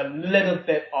have a little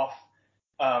bit of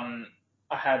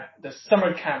I had the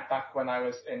summer camp back when I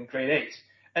was in grade 8,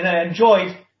 and I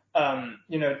enjoyed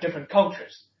different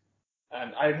cultures.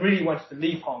 And I really wanted to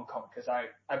leave Hong Kong because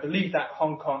I believe that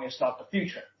Hong Kong is not the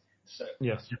future. So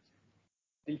Yes.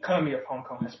 the economy of Hong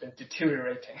Kong has been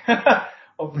deteriorating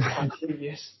over the past few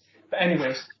years. But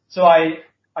anyways, so I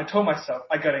told myself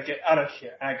I gotta get out of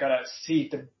here and I gotta see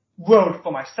the world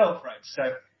for myself, right?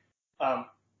 So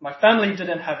my family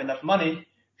didn't have enough money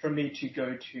for me to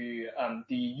go to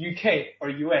the UK or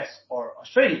US or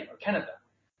Australia or Canada.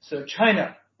 So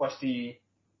China was the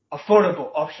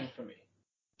affordable option for me.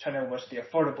 China was the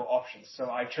affordable option, so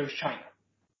I chose China.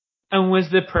 And was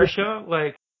there pressure,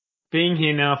 like being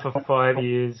here now for 5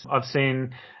 years? I've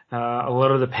seen a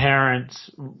lot of the parents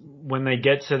when they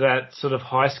get to that sort of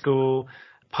high school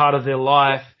part of their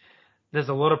life. There's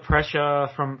a lot of pressure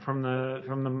from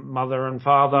the mother and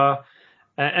father,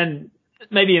 and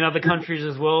maybe in other countries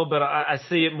as well. But I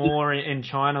see it more in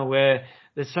China where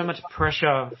there's so much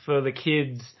pressure for the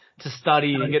kids to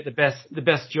study and get the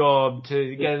best job,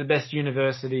 to go to the best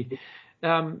university.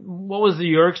 What was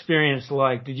your experience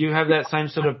like? Did you have that same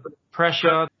sort of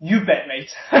pressure? You bet,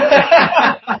 mate.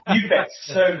 You bet.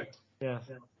 So, yeah.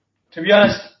 To be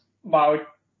honest,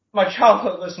 my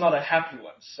childhood was not a happy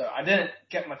one. So I didn't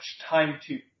get much time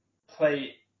to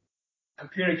play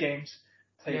computer games,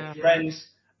 play with friends.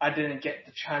 I didn't get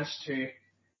the chance to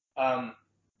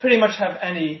pretty much have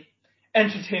any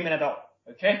entertainment at all.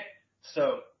 Okay,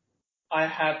 so I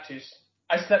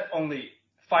slept only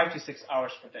 5 to 6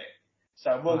 hours per day. So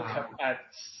I woke up at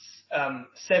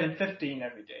 7:15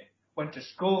 every day. Went to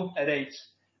school at 8.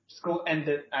 School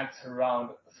ended at around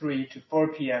 3 to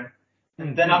 4 p.m.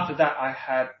 And then after that, I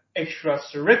had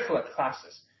extracurricular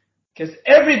classes because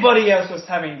everybody else was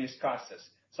having these classes.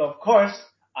 So of course,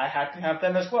 I had to have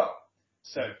them as well.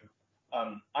 So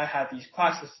I had these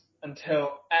classes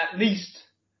until at least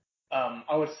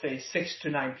I would say 6 to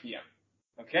 9 p.m.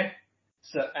 Okay.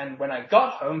 So, and when I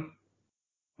got home,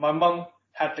 my mom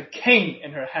had the cane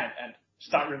in her hand and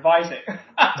start revising.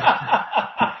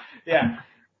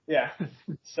 Yeah.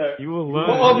 So, you will learn.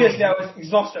 Well, obviously I was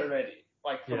exhausted already,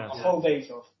 like from the whole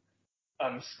days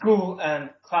of school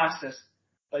and classes.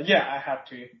 But yeah, I had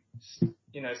to,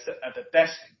 sit at the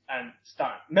desk and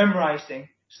start memorizing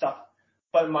stuff.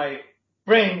 But my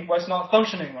brain was not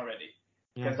functioning already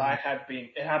because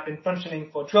it had been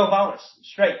functioning for 12 hours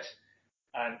straight.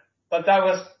 But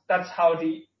that's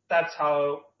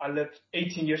how I lived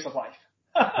 18 years of life.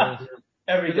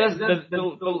 Every day.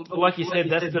 Like you said,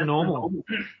 that's the normal.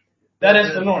 That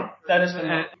is the norm.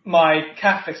 My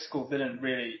Catholic school didn't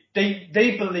really,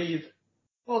 they believe,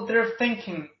 well, their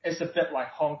thinking is a bit like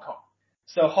Hong Kong.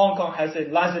 So Hong Kong has a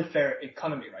laissez-faire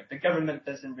economy, right? The government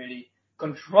doesn't really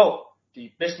control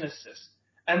the businesses.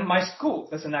 And my school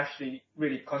doesn't actually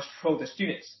really control the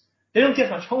students. They don't get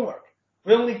much homework.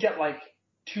 We only get like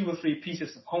 2 or 3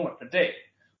 pieces of homework per day.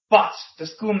 But the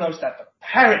school knows that the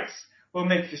parents will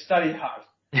make you study hard.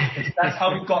 That's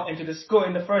how we got into the school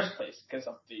in the first place, because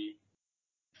of the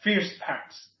fierce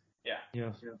parents.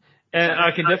 Yeah. And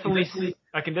I can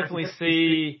definitely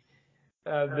see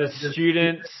the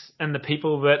students and the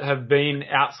people that have been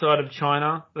outside of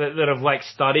China that have like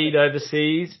studied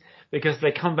overseas, because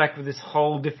they come back with this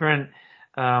whole different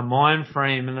mind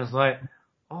frame, and it's like,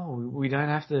 oh, we don't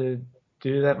have to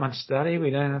do that much study.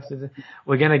 We don't have to.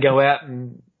 We're going to go out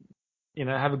and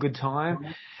have a good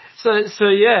time. So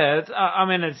yeah,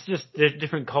 it's just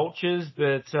different cultures,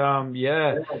 but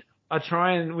I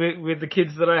try and with the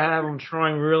kids that I have, I'm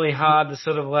trying really hard to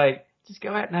sort of like just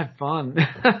go out and have fun.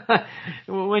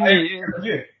 Well,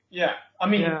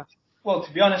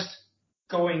 to be honest,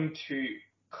 going to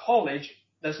college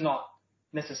does not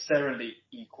necessarily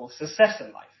equal success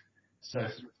in life. So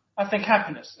I think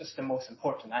happiness is the most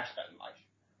important aspect in life.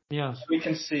 Yeah, we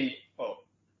can see. Well,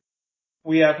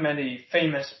 we have many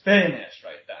famous billionaires,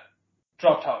 right, that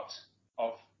dropped out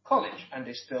of college and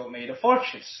they still made a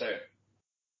fortune. So,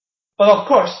 but of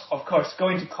course,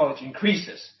 going to college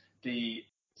increases the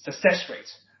success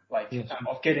rate,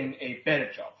 of getting a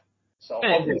better job. So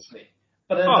obviously,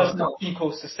 but it does not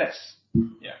equal success.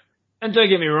 Yeah. And don't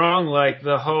get me wrong, like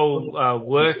the whole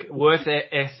work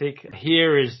ethic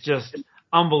here is just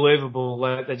unbelievable.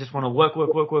 Like they just want to work.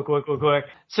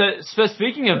 So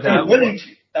speaking of They're that, willing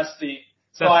to.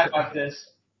 I have this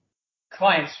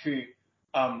client who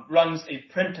runs a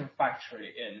printing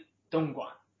factory in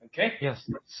Dongguan. Okay. yes,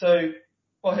 So,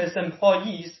 his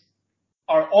employees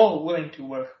are all willing to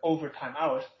work overtime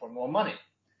hours for more money,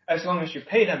 as long as you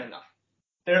pay them enough.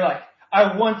 They're like,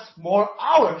 I want more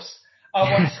hours. I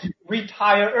want to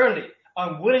retire early.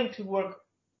 I'm willing to work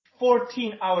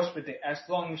 14 hours per day as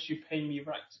long as you pay me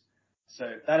right.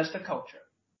 So that is the culture.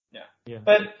 Yeah.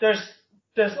 But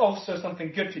there's also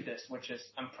something good to this, which is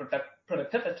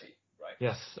productivity, right?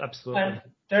 Yes, absolutely. And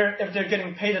if they're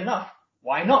getting paid enough,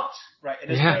 why not, right?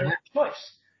 It is their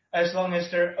choice. As long as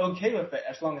they're okay with it,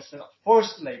 as long as it's not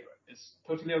forced labor, it's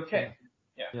totally okay.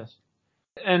 Yeah. Yes.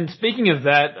 And speaking of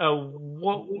that,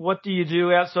 what do you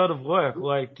do outside of work?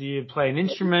 Like, do you play an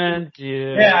instrument?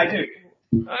 Yeah, I do.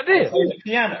 I do. I play the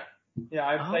piano. Yeah,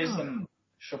 I play some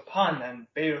Chopin and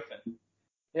Beethoven.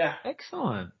 Yeah.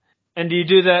 Excellent. And do you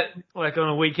do that like on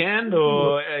a weekend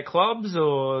or at clubs,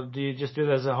 or do you just do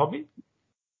that as a hobby?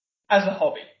 As a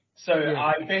hobby. So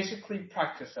I basically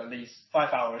practice at least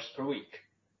 5 hours per week,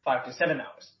 5 to 7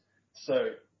 hours. So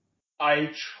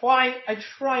I try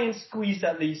and squeeze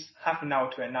at least half an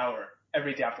hour to an hour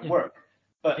every day after work.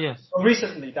 But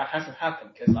recently that hasn't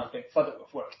happened because I've been flooded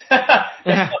with work.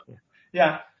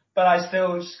 Yeah. But I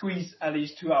still squeeze at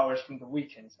least 2 hours from the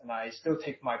weekends, and I still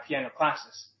take my piano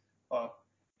classes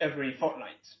every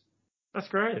fortnight. That's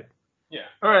great. Yeah.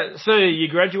 All right. So you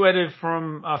graduated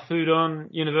from Fudan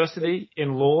University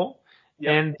in law,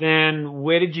 and then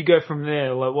where did you go from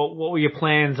there? Like, what were your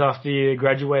plans after you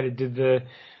graduated?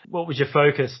 What was your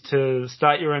focus, to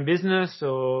start your own business,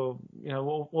 or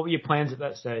what were your plans at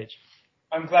that stage?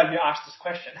 I'm glad you asked this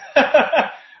question.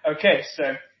 Okay,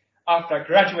 so after I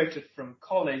graduated from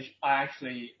college, I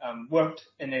actually worked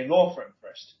in a law firm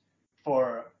first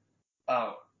for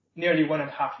nearly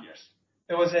 1.5 years.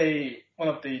 It was one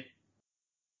of the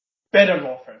better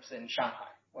law firms in Shanghai,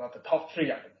 one of the top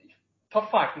 3, I believe. Top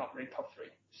 5, not really top 3.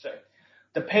 So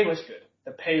the pay was good.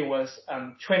 The pay was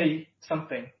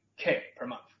 20-something K per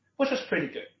month, which was pretty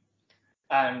good.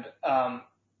 And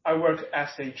I worked as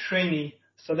a trainee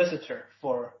solicitor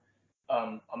for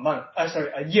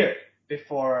a year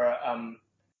before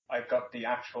I got the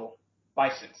actual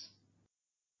license.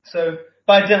 So,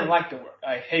 but I didn't like the work.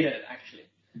 I hated it, actually.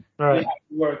 Right. We had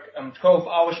to work 12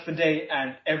 hours per day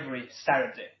and every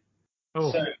Saturday.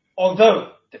 Oh. So,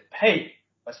 although the pay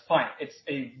was fine, it's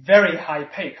a very high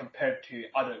pay compared to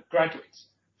other graduates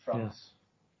from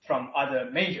other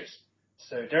majors.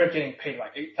 So they're getting paid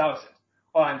like 8,000,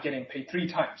 or I'm getting paid 3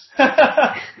 times.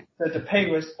 So the pay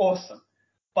was awesome,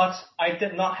 but I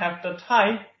did not have the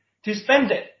time to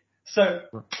spend it. So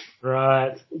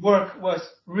work was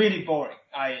really boring.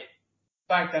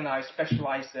 Back then I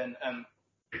specialized in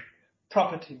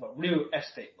property law, real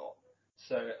estate law.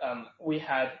 So we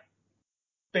had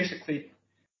basically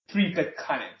 3 big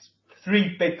clients,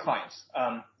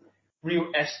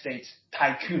 real estate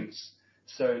tycoons.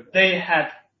 So they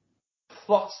had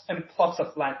plots and plots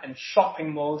of land and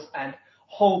shopping malls and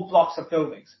whole blocks of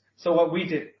buildings. So what we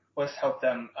did was help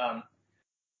them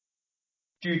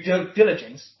do due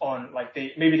diligence on, like,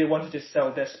 maybe they wanted to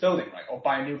sell this building, right, or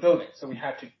buy a new building. So we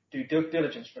had to do due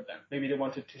diligence for them. Maybe they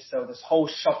wanted to sell this whole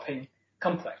shopping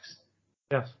complex.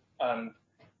 Yes.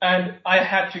 And I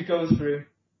had to go through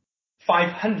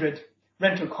 500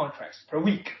 rental contracts per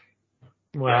week.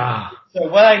 Wow. So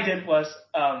what I did was,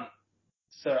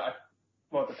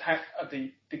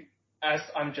 as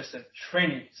I'm just a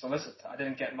trainee solicitor, I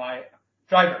didn't get my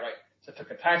driver right. So I took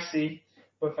a taxi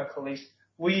with my colleagues.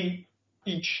 We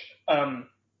each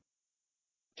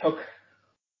took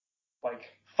like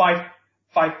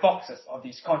five boxes of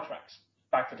these contracts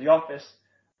back to the office,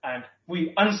 and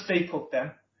we unstapled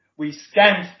them, we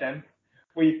scanned them,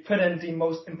 we put in the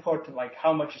most important, like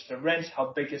how much is the rent,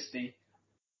 how big is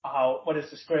what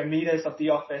is the square meters of the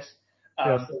office,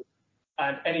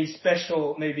 and any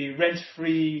special maybe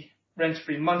rent-free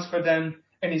months for them,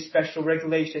 any special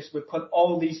regulations. We put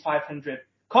all these 500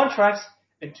 contracts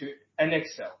into an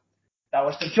Excel. That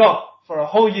was the job for a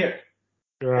whole year.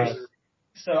 Right.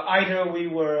 So either we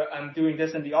were doing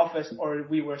this in the office, or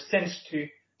we were sent to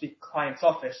the client's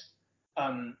office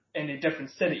in a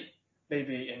different city,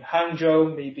 maybe in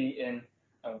Hangzhou, maybe in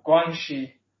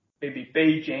Guangxi, maybe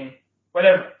Beijing,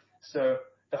 whatever. So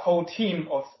the whole team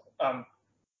of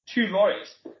 2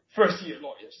 lawyers, first-year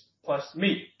lawyers, plus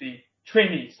me, the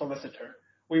trainee solicitor,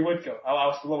 we would go. I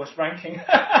was the lowest ranking.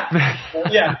 I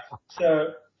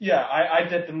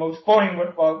did the most boring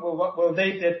work, while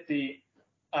they did the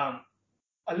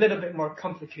a little bit more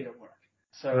complicated work.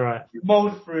 So we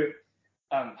mowed through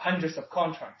hundreds of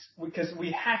contracts because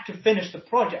we had to finish the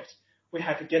project. We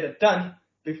had to get it done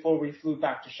before we flew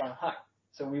back to Shanghai.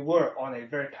 So we were on a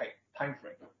very tight time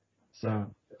frame. So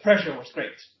the pressure was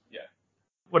great. Yeah.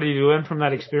 What did you learn from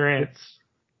that experience?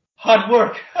 Hard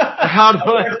work. Hard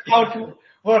work. How to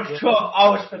work 12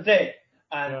 hours per day.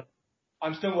 And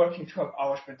I'm still working 12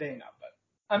 hours per day now,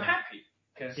 but I'm happy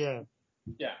because,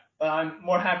 but I'm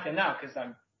more happy now because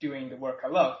I'm doing the work I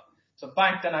love. So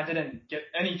back then I didn't get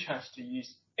any chance to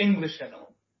use English at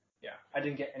all. Yeah, I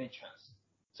didn't get any chance.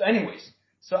 So anyways,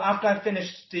 so after I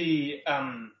finished the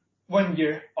 1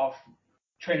 year of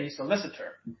trainee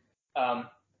solicitor, I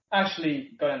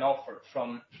actually got an offer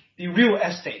from the real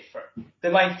estate firm. They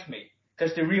liked me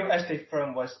because the real estate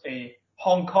firm was a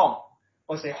Hong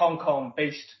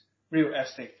Kong-based real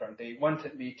estate firm. They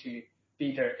wanted me to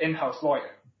be their in-house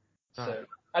lawyer. So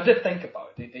I did think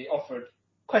about it. They offered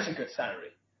quite a good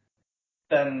salary.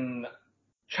 Then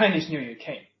Chinese New Year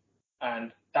came,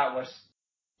 and that was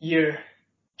year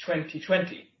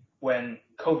 2020 when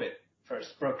COVID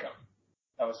first broke out.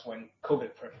 That was when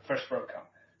COVID first broke out.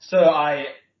 So I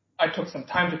took some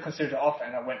time to consider the offer,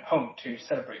 and I went home to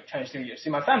celebrate Chinese New Year, see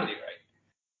my family, right?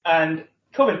 And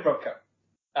COVID broke out,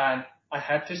 and I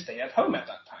had to stay at home at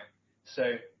that time.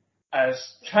 So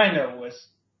as China was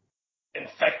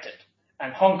infected,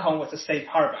 and Hong Kong was a safe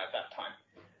harbor at that time.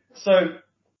 So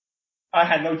I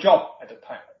had no job at the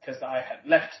time because I had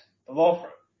left the law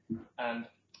firm, and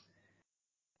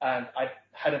I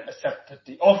hadn't accepted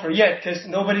the offer yet because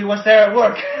nobody was there at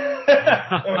work.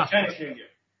 It was Chinese New Year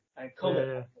and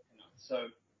COVID. So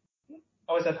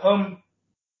I was at home,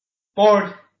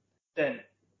 bored. Then,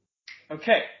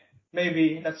 okay,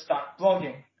 maybe let's start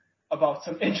blogging about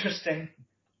some interesting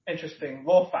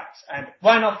law facts. And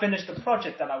why not finish the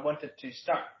project that I wanted to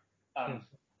start?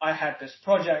 I had this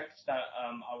project that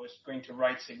I was going to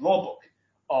write a law book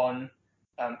on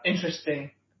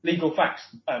interesting legal facts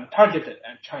targeted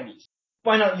at Chinese.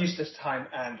 Why not use this time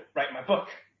and write my book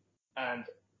and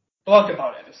blog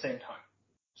about it at the same time?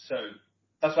 So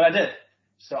that's what I did.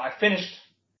 So I finished.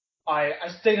 I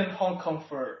stayed in Hong Kong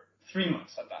for 3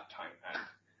 months at that time,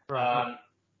 and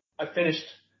I finished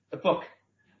the book.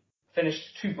 Finished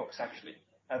 2 books actually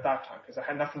at that time because I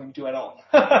had nothing to do at all.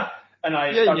 And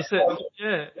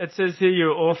it says here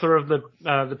you're author of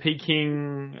the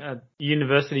Peking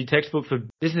University textbook for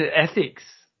business ethics.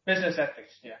 Business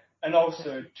ethics, yeah, and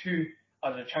also 2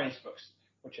 other Chinese books,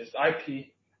 which is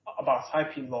about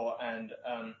IP law and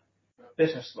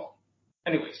business law.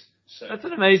 Anyways, so that's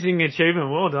an amazing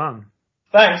achievement. Well done.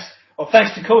 Thanks. Well,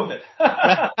 thanks to COVID.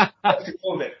 Thanks to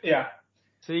COVID, yeah.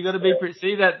 So you got to be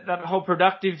that whole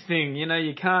productive thing. You know,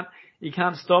 you can't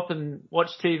stop and watch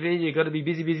TV. You got to be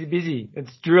busy.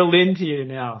 It's drilled into you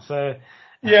now. So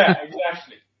yeah,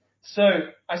 exactly. So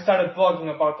I started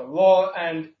blogging about the law,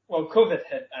 and well, COVID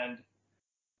hit, and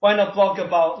why not blog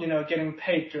about getting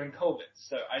paid during COVID?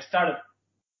 So I started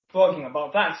blogging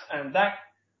about that, and that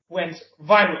went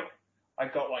viral. I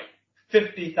got like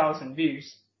 50,000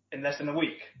 views in less than a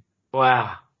week.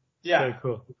 Wow. Yeah. So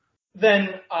cool.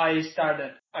 Then I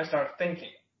started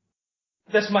thinking,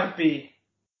 this might be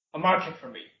a market for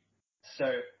me.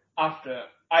 So back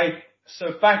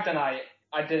then I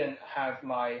didn't have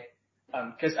my,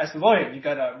 because as a lawyer, you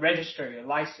gotta register your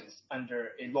license under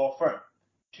a law firm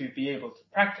to be able to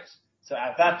practice. So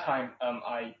at that time,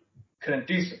 I couldn't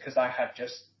do so because I had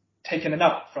just taken it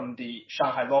out from the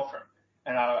Shanghai law firm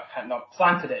and I had not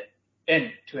planted it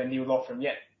into a new law firm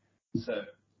yet. So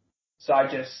I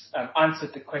just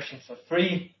answered the questions for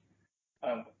free,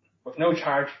 with no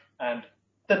charge, and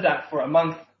did that for a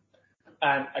month,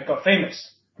 and I got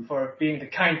famous for being the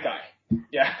kind guy.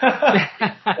 Yeah,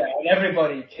 and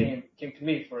everybody came to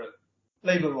me for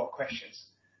labor law questions.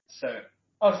 So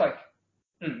I was like,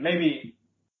 maybe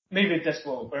this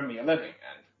will earn me a living,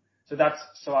 and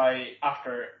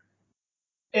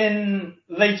in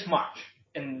late March,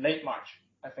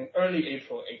 I think early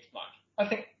April, late March, I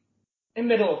think. In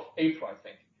middle of April,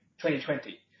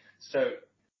 2020. So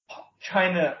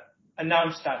China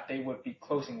announced that they would be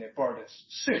closing their borders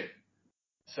soon.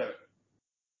 So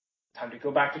time to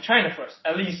go back to China first.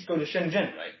 At least go to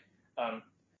Shenzhen, right?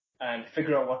 And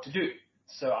figure out what to do.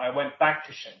 So I went back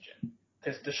to Shenzhen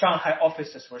because the Shanghai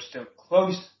offices were still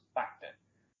closed back then.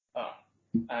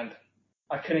 And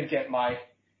I couldn't get my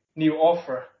new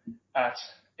offer at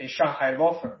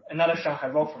another Shanghai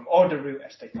law firm, or the real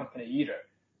estate company either.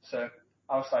 So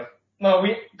I was like, no,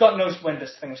 God knows when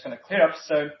this thing is going to clear up.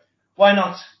 So why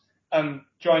not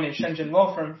join a Shenzhen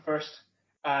law firm first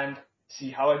and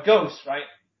see how it goes, right?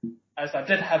 As I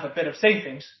did have a bit of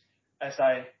savings, as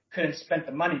I couldn't spend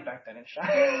the money back then in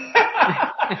Shanghai.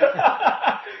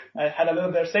 I had a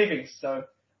little bit of savings, so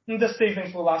the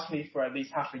savings will last me for at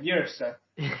least half a year. So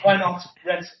why not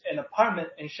rent an apartment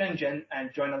in Shenzhen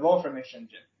and join a law firm in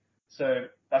Shenzhen? So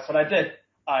that's what I did.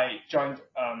 I joined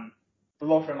the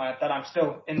law firm that I'm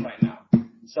still in right now.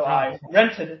 So I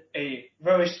rented a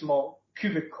very small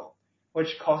cubicle,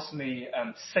 which cost me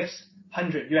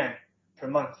 600 yuan per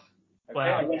month. Okay?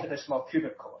 Wow. I rented a small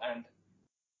cubicle and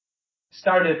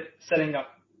started setting up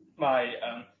my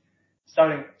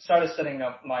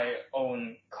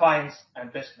own clients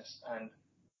and business. And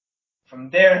from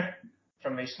there,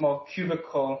 from a small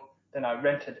cubicle, then I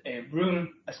rented a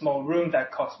small room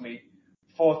that cost me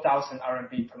 4,000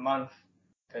 RMB per month,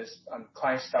 because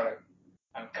clients started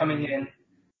coming in,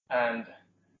 and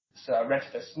so I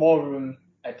rented a small room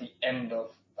at the end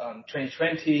of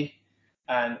 2020,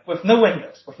 and with no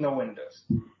windows,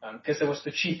 because it was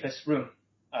the cheapest room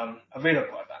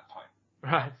available at that time.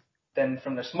 Right. Then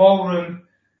from the small room,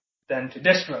 then to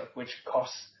this room, which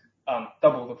costs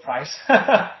double the price.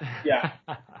 Yeah.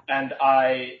 And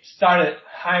I started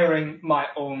hiring my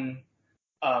own.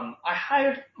 I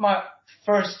hired my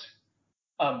first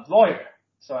lawyer.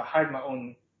 So I hired my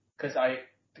own because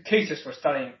the cases were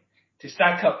starting to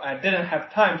stack up. I didn't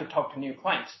have time to talk to new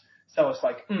clients. So I was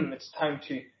like, it's time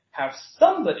to have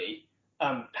somebody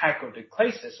tackle the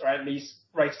cases, or at least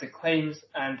write the claims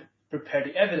and prepare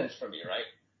the evidence for me, right?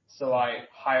 So I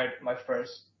hired my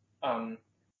first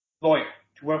lawyer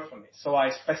to work for me. So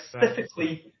I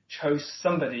specifically chose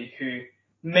somebody who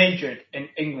majored in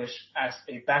English as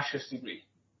a bachelor's degree.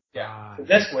 Yeah. So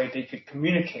this way they could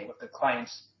communicate with the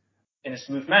clients in a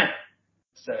smooth manner.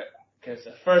 So, because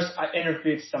at first I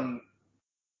interviewed some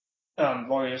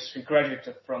lawyers who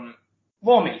graduated from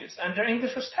law majors, and their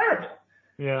English was terrible.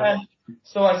 Yeah. And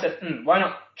so I said, why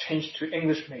not change to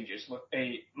English majors with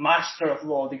a Master of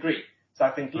Law degree? So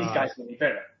I think these guys will be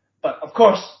better. But of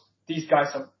course, these guys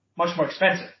are much more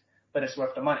expensive, but it's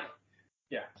worth the money.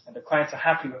 Yeah, and the clients are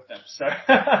happy with them. So,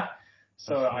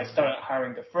 so I started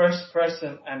hiring the first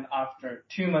person, and after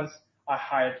 2 months, I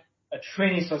hired a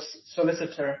trainee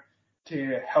solicitor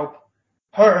to help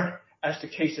her as the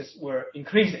cases were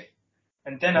increasing.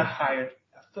 And then I hired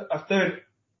a third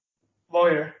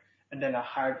lawyer, and then I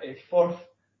hired a fourth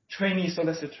trainee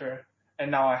solicitor,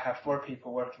 and now I have 4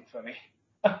 people working for me.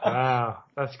 Wow,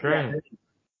 that's great. Yeah.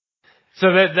 So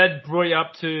that brought you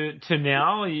up to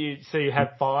now. You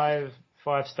have five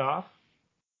staff.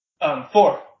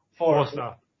 4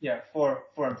 staff. Yeah, 4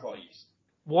 employees.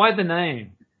 Why the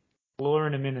name? Law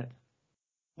in a Minute.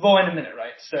 Law in a Minute,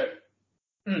 right? So,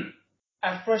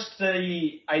 at first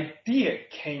the idea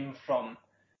came from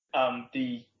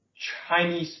the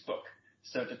Chinese book.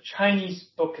 So the Chinese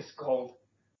book is called,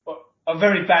 well, a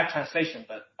very bad translation,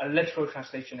 but a literal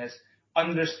translation is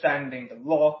Understanding the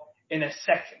Law in a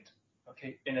Second.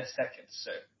 Okay, in a second.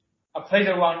 So I played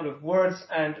around with words,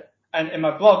 and in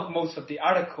my blog, most of the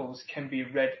articles can be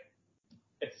read.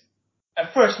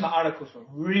 At first my articles were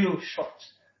real short,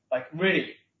 like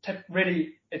really,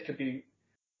 it could be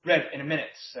read in a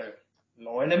minute. So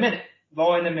law in a minute.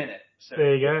 So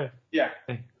There you go. yeah,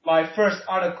 my first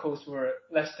articles were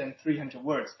less than 300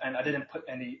 words, and I didn't put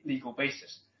any legal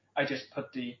basis. I just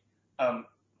put the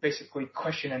basically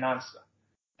question and answer.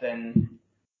 Then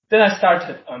I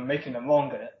started making them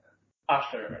longer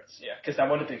afterwards, yeah, because I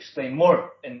wanted to explain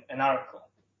more in an article.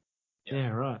 Yeah,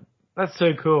 right. That's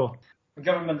so cool. The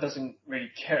government doesn't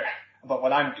really care about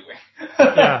what I'm doing.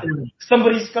 Yeah.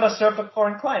 Somebody's got to serve the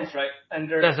foreign clients, right? And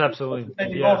That's absolutely.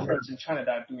 many law firms in China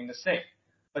that are doing the same.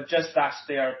 But just that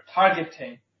they are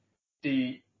targeting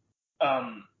the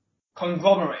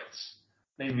conglomerates,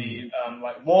 maybe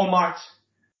like Walmart,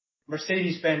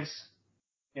 Mercedes-Benz,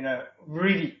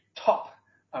 really top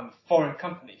foreign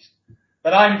companies.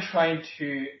 But I'm trying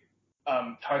to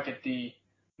target the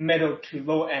middle to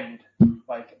low end,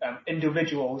 like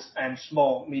individuals and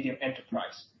small, medium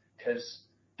enterprise, because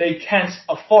they can't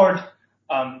afford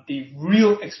the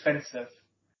real expensive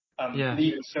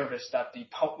legal service that the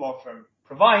top law firm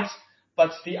provides.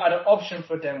 But the other option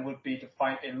for them would be to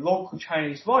find a local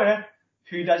Chinese lawyer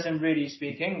who doesn't really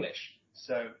speak English.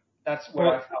 So that's where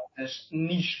I found this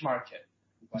niche market.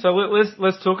 So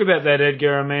let's talk about that,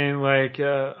 Edgar. I mean, like,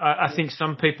 I think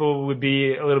some people would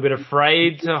be a little bit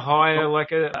afraid to hire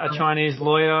like a Chinese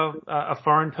lawyer, a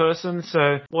foreign person.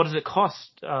 So what does it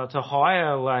cost to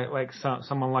hire like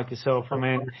someone like yourself? I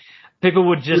mean, people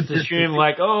would just assume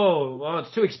like, oh, well,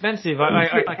 it's too expensive.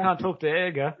 I can't talk to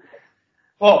Edgar.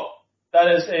 Well,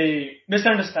 that is a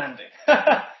misunderstanding.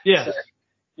 Yeah. So,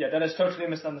 yeah, that is totally a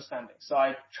misunderstanding. So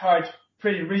I charge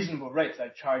pretty reasonable rates. I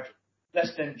charge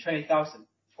less than 20,000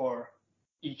 for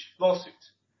each lawsuit.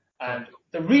 And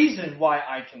the reason why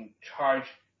I can charge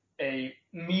a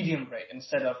medium rate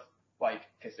instead of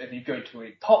because if you go to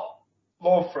a top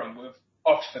law firm with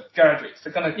Oxford graduates,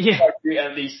 they're going to charge you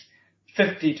at least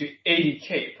 50 to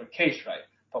 80K per case, right?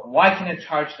 But why can I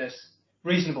charge this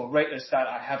reasonable rate is that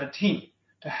I have a team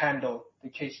to handle the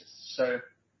cases. So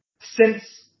since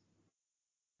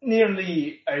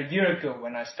nearly a year ago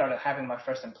when I started having my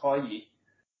first employee,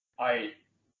 I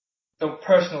don't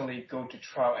personally go to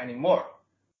trial anymore.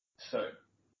 So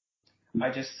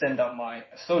I just send out my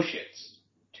associates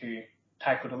to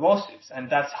tackle the lawsuits,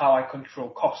 and that's how I control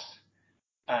costs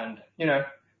and,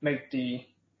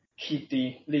 keep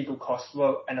the legal costs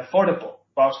low and affordable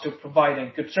while still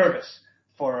providing good service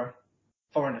for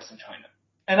foreigners in China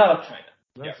and out of China.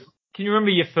 Yeah. Can you remember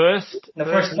your first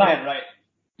client, right?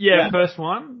 Yeah, first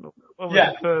one? What was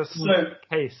the first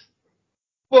case?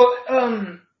 Well,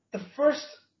 the first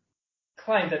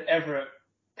client that ever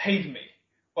paid me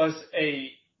was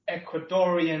a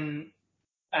Ecuadorian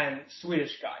and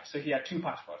Swedish guy. So he had two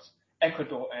passports,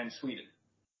 Ecuador and Sweden.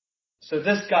 So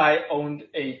this guy owned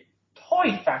a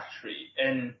toy factory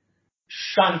in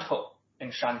Shantou.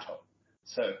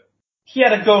 So he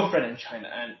had a girlfriend in China,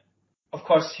 and of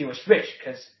course he was rich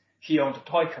because he owned a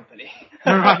toy company.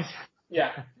 Right.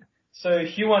 Yeah. So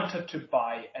he wanted to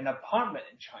buy an apartment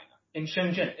in China, in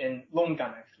Shenzhen, in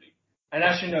Longgang actually. And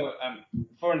as you know,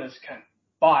 foreigners can't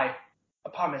buy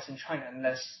apartments in China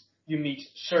unless you meet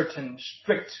certain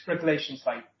strict regulations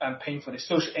like paying for the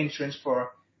social insurance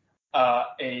for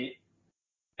a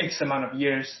X amount of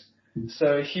years.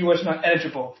 So he was not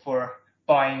eligible for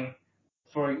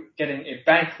getting a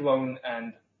bank loan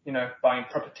and buying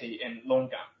property in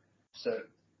Longgang. So,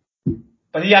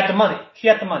 but he had the money.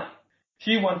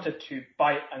 He wanted to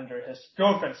buy it under his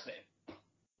girlfriend's name,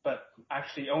 but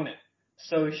actually own it.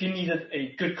 So he needed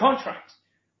a good contract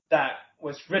that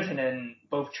was written in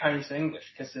both Chinese and English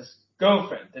because his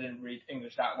girlfriend didn't read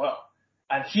English that well.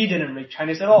 And he didn't read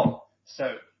Chinese at all.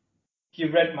 So he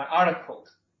read my articles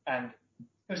and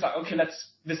he was like, okay,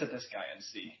 let's visit this guy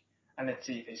and let's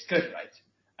see if he's good, right?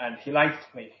 And he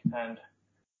liked me, and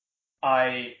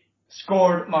I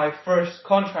scored my first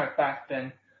contract back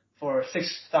then for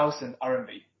 6,000 RMB.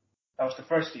 That was the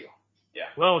first deal. Yeah.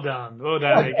 Well done,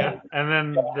 Edgar. And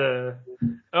then the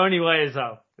only way is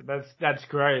up. That's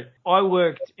great. I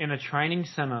worked in a training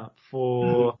center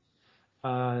for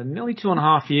nearly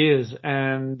 2.5 years,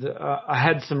 and I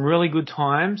had some really good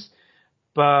times,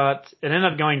 but it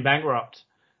ended up going bankrupt.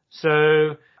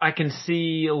 So I can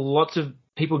see lots of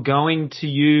people going to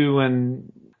you and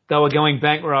they were going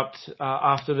bankrupt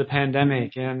after the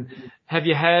pandemic. And have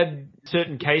you had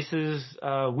certain cases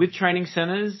with training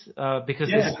centers? Because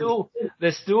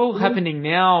they're still happening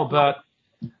now, but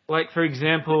like, for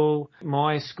example,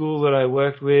 my school that I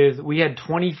worked with, we had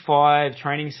 25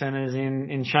 training centers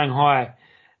in Shanghai.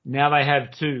 Now they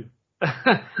have 2.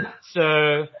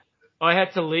 So I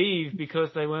had to leave because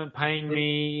they weren't paying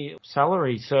me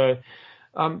salary. So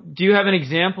do you have an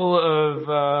example of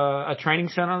a training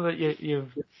center that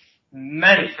you've...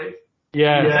 Many.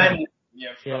 Yeah.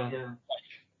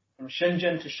 From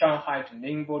Shenzhen to Shanghai to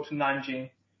Ningbo to Nanjing.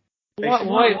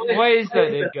 Why is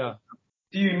that, Edgar?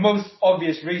 The most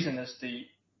obvious reason is the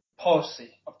policy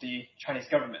of the Chinese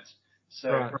government.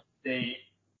 So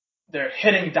they're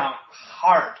hitting down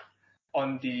hard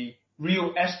on the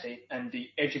real estate and the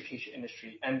education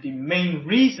industry. And the main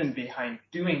reason behind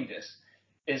doing this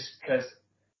is because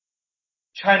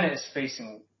China is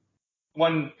facing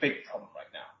one big problem right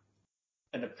now.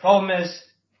 And the problem is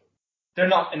there are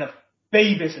not enough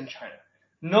babies in China.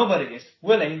 Nobody is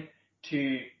willing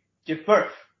to give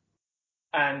birth.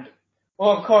 And,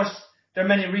 well, of course, there are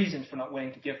many reasons for not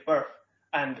willing to give birth.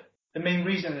 And the main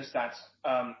reason is that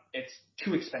it's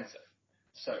too expensive.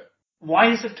 So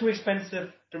why is it too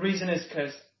expensive? The reason is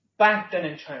because back then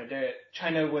in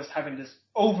China was having this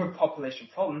overpopulation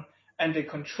problem, and they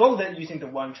controlled it using the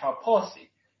one-child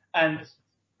policy. And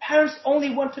parents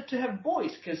only wanted to have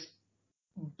boys because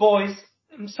boys,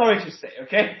 I'm sorry to say,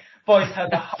 okay, boys have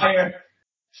a higher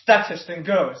status than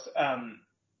girls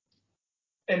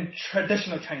in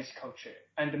traditional Chinese culture.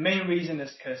 And the main reason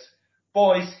is because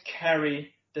boys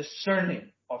carry the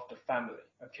surname of the family,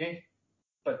 okay?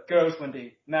 But girls, when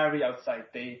they marry outside,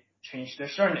 they change their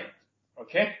surname,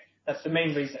 okay? That's the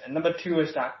main reason. And number 2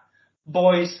 is that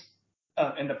boys,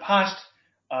 in the past,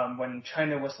 when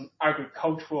China was an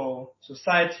agricultural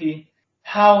society,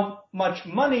 how much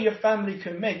money your family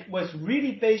could make was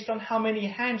really based on how many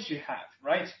hands you have,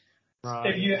 right?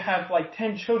 If you have like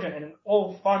 10 children and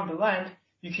all farm the land,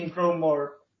 you can grow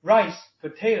more rice,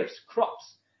 potatoes,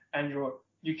 crops, and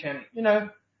you can,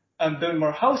 build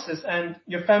more houses and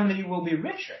your family will be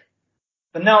richer.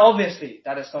 But now obviously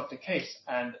that is not the case,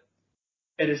 and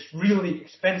it is really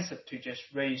expensive to just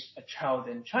raise a child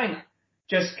in China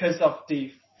just because of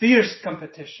the fierce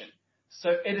competition. So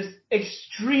it is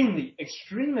extremely,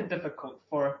 extremely difficult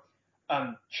for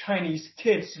Chinese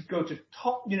kids to go to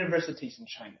top universities in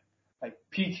China, like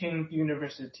Peking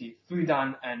University,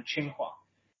 Fudan, and Tsinghua.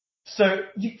 So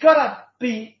you gotta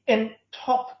be in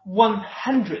top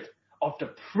 100 of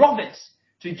the province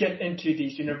to get into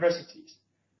these universities.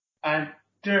 And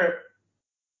there are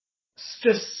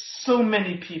just so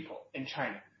many people in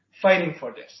China fighting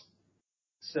for this.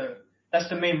 So that's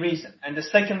the main reason. And the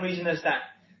second reason is that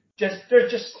there are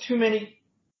just too many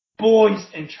boys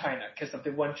in China because of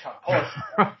the one-child policy.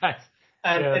 Right.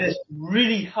 And it is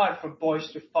really hard for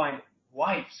boys to find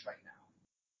wives right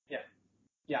now.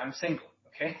 Yeah, I'm single.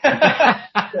 Okay.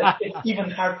 It's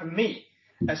even hard for me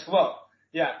as well.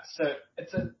 Yeah. So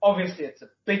obviously it's a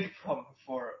big problem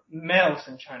for males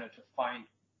in China to find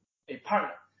a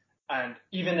partner. And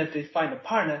even if they find a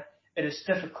partner, it is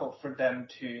difficult for them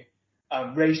to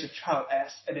raise a child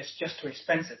as it is just too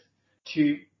expensive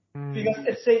because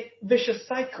it's a vicious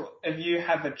cycle. If you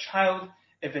have a child,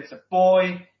 if it's a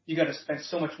boy, you got to spend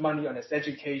so much money on his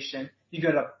education. You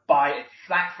got to buy a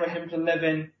flat for him to live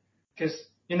in because,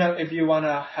 if you want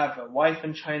to have a wife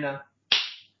in China,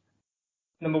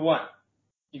 number one,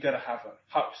 you got to have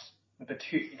a house. Number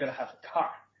two, you got to have a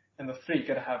car. Number three, you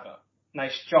got to have a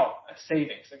nice job, a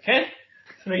savings, okay?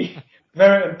 3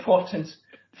 very important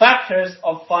factors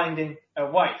of finding a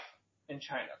wife in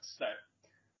China. So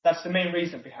that's the main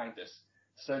reason behind this.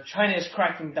 So China is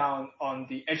cracking down on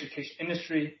the education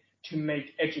industry to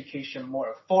make education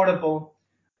more affordable.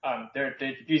 They're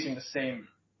using the same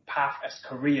path as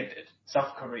Korea did,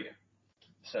 South Korea.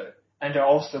 And they're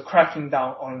also cracking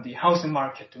down on the housing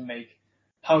market to make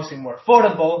housing more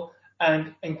affordable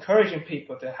and encouraging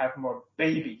people to have more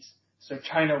babies. So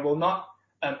China will not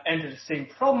enter the same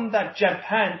problem that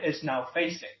Japan is now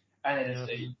facing. And it is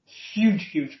a huge,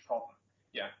 huge problem.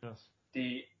 Yeah. Yes.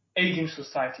 The aging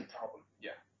society problem.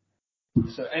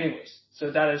 Yeah. So anyways,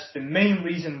 that is the main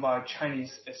reason why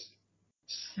Chinese is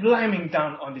slamming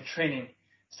down on the training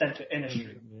center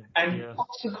industry. And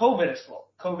also COVID as well.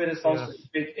 COVID is also a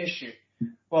big issue.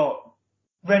 Well,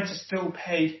 rent is still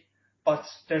paid, but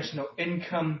there's no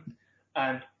income.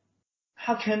 And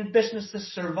how can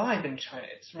businesses survive in China?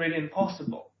 It's really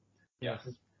impossible. Yes.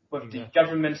 With the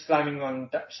government slamming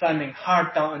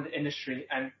hard down on the industry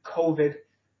and COVID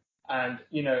and,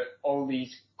 all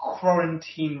these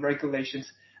quarantine regulations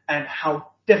and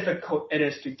how difficult it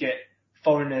is to get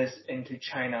foreigners into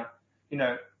China.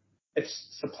 It's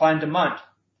supply and demand.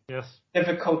 Yes.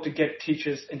 Difficult to get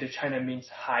teachers into China means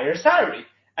higher salary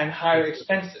and higher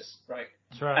expenses, right?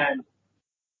 That's right. And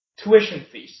tuition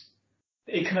fees.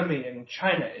 The economy in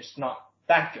China is not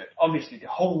that good. Obviously, the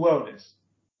whole world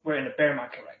we're in a bear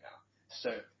market right now.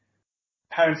 So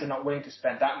parents are not willing to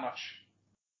spend that much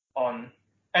on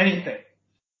anything.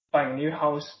 Buying a new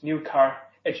house, new car,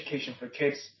 education for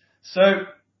kids. So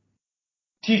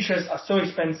teachers are so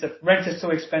expensive, rent is so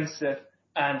expensive,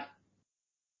 and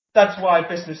that's why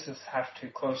businesses have to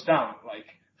close down, like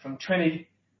from 20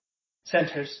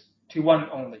 centers to 1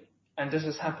 only. And this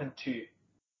has happened to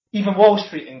even Wall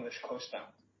Street English closed down.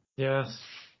 Yes.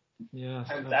 Yes.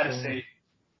 And that is a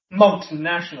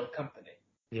multinational company.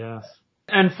 Yes.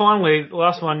 And finally, the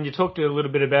last one, you talked a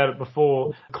little bit about it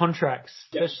before, contracts,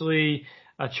 especially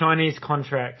Chinese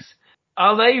contracts.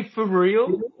 Are they for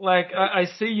real? Like, I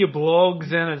see your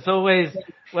blogs and it's always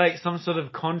like some sort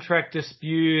of contract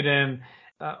dispute and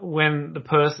when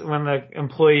the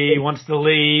employee wants to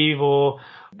leave or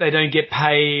they don't get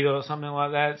paid or something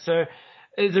like that. So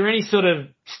is there any sort of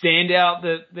standout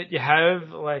that you have,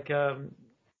 like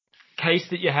case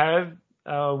that you have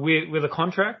with a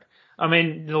contract? I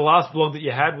mean, the last blog that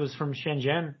you had was from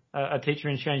Shenzhen, a teacher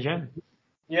in Shenzhen.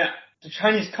 Yeah, the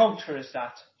Chinese culture is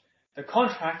that the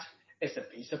contract is a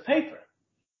piece of paper,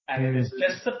 and it is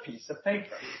just a piece of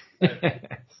paper.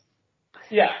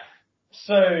 Yeah,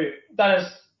 so that is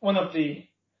one of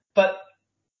but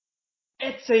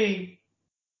it's a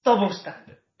double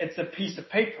standard. It's a piece of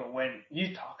paper when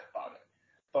you talk about it,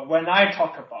 but when I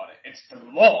talk about it, it's the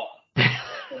law.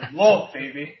 The law,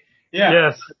 baby.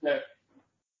 Yeah. Yes.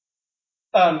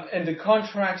 In the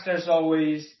contracts, there's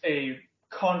always a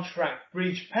contract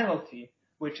breach penalty,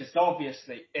 which is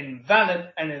obviously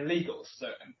invalid and illegal. So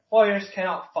employers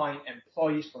cannot fine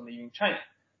employees for leaving China.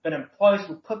 But employers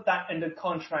will put that in the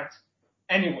contract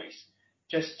anyways,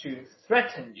 just to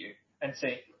threaten you and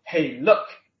say, hey, look,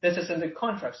 this is in the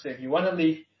contract. So if you want to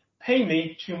leave, pay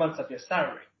me 2 months of your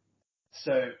salary.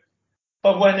 So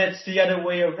But when it's the other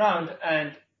way around,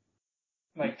 and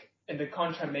like in the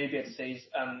contract, maybe it says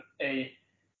a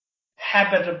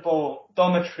habitable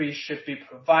dormitory should be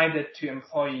provided to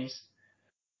employees,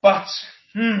 but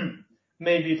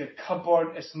maybe the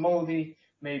cupboard is moldy,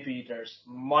 maybe there's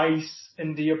mice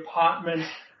in the apartment,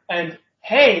 and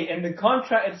hey, in the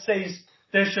contract it says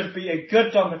there should be a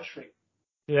good dormitory.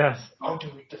 Yes. How do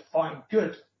we define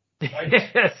good? Right?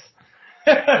 Yes.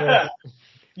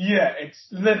 Yeah, it's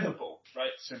livable, right?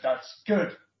 So that's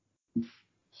good.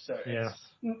 So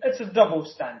it's a double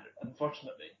standard,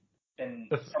 unfortunately, in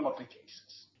some of the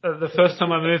cases. The first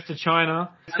time I moved to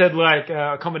China, it said like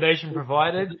accommodation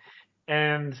provided,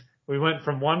 and we went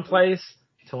from one place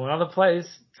to another place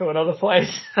to another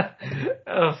place.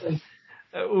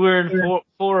 We were in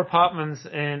four apartments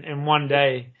in one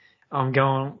day. I'm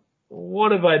going,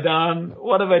 what have I done?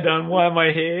 What have I done? Why am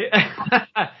I here?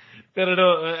 But it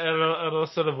all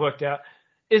sort of worked out.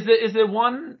 Is there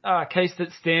one case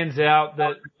that stands out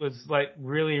that was like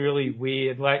really, really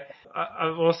weird? Like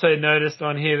I've also noticed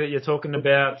on here that you're talking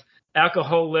about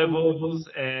alcohol levels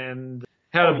and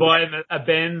how to buy a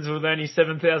Benz with only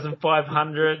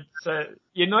 7,500. So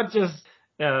you're not just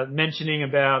mentioning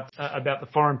about the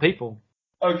foreign people.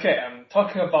 Okay, I'm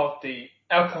talking about the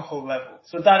alcohol level.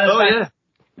 So that is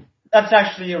that's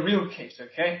actually a real case.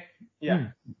 Okay,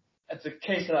 It's a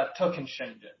case that I took in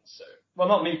Shenzhen. So, well,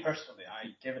 not me personally. I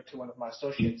gave it to one of my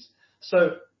associates.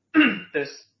 So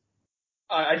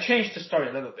I changed the story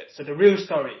a little bit. So the real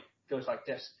story goes like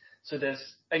this. So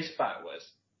this expat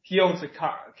he owns a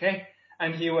car, okay?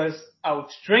 And he was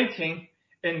out drinking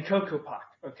in Coco Park,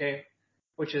 okay?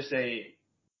 Which is a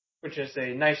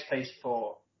nice place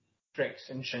for drinks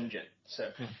in Shenzhen.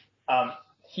 So,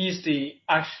 his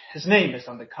name is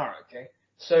on the car, okay?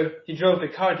 So he drove the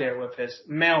car there with his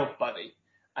male buddy,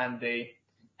 and they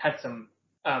had some,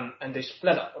 and they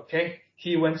split up, okay?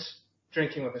 He went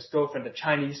drinking with his girlfriend, the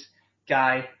Chinese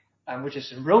guy, which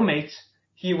is a roommate.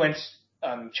 He went,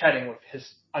 chatting with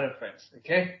his other friends,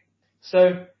 okay?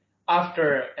 So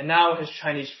and now his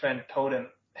Chinese friend told him,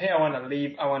 hey, I want to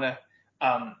leave. I want to,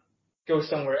 go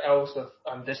somewhere else with,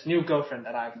 this new girlfriend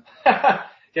that I've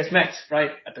just met,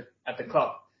 right? At the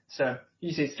club. So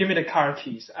he says, give me the car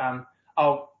keys.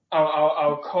 I'll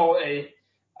call a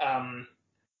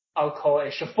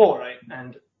chauffeur, right?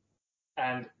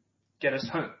 And get us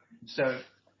home. So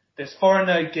this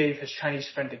foreigner gave his Chinese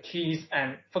friend the keys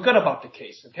and forgot about the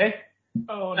case, okay?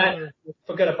 Oh, no.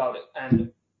 Forgot about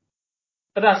it.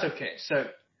 But that's okay. So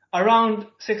around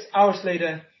 6 hours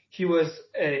later, he was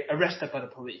arrested by the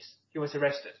police. He was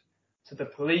arrested. So the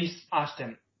police asked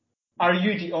him, are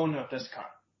you the owner of this car?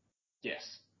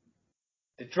 Yes.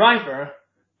 The driver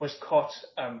was caught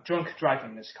drunk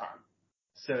driving this car.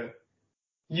 So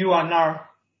you are now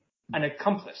an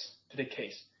accomplice to the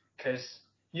case because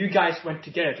you guys went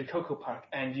together to Coco Park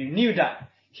and you knew that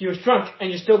he was drunk and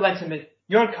you still lent him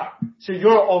your car. So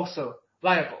you're also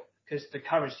liable because the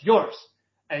car is yours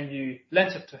and you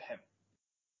lent it to him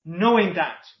knowing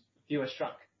that he was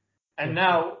drunk. And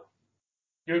now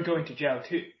you're going to jail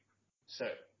too. So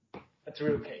that's a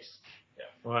real case.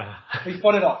 Yeah. Wow. We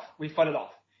fought it off.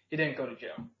 He didn't go to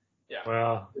jail. Yeah.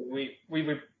 Wow.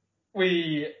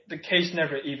 The case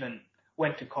never even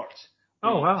went to court.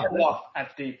 Oh, wow. Kept it off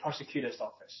at the prosecutor's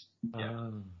office.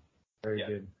 Yeah. Very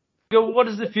good. What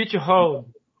does the future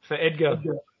hold for Edgar?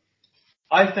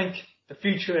 I think the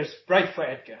future is bright for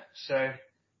Edgar. So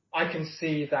I can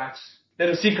see that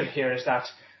little secret here is that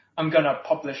I'm going to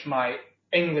publish my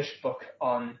English book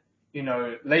on,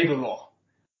 labor law.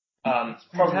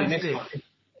 Probably next month.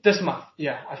 This month,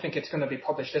 yeah. I think it's going to be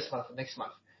published this month or next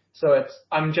month. So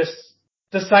I'm just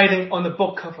deciding on the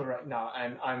book cover right now,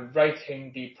 and I'm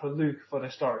writing the prologue for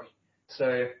the story.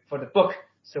 So for the book,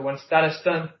 so once that is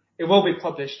done, it will be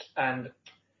published, and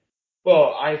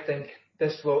well, I think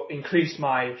this will increase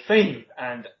my fame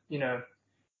and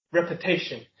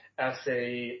reputation as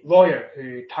a lawyer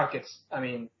who targets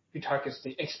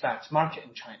the expat market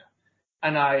in China,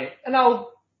 and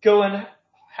I'll go and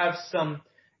have some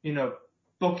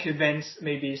book events,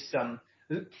 maybe some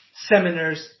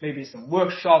seminars, maybe some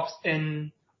workshops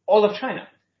in all of China.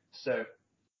 So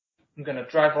I'm going to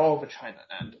drive all over China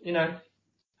and,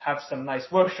 have some nice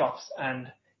workshops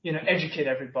and, educate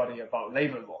everybody about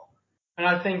labor law. And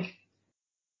I think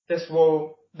this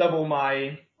will double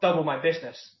my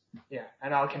business. Yeah.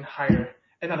 And I can hire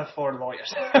another 4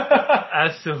 lawyers.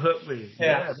 Absolutely.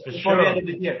 Yeah. Before the end of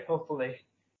the year, hopefully.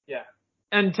 Yeah.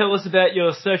 And tell us about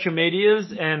your social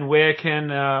medias and where can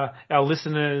our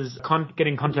listeners get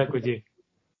in contact with you.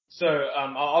 So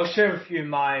I'll share with you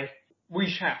my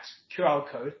WeChat QR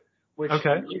code, which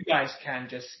you guys can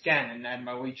just scan and add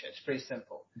my WeChat. It's pretty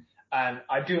simple. And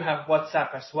I do have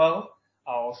WhatsApp as well.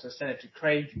 I'll also send it to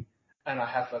Craig. And I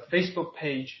have a Facebook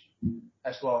page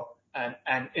as well, and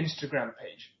an Instagram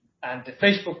page. And the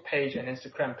Facebook page and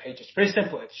Instagram page is pretty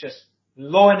simple. It's just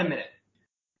Law in a Minute.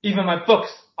 Even my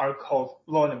books are called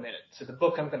Law in a Minute. So the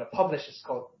book I'm going to publish is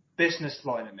called Business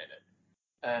Law in a Minute.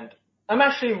 And I'm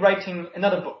actually writing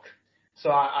another book.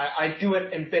 So I do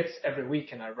it in bits every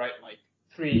week, and I write like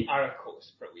 3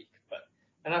 articles per week.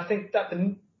 And I think that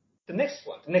the next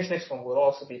one will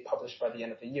also be published by the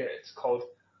end of the year. It's called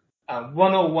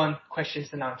 101 Questions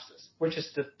and Answers, which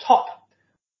is the top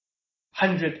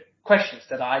 100 questions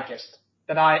that I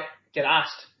get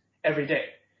asked every day.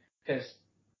 Because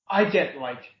I get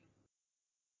like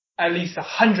at least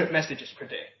 100 messages per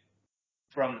day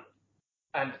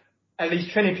and at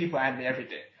least 20 people add me every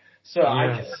day. So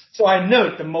I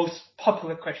know the most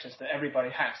popular questions that everybody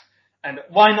has. And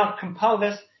why not compile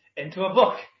this into a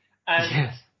book?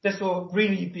 And this will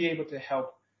really be able to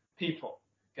help people,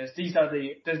 because these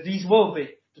will be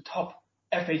the top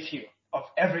FAQ of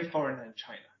every foreigner in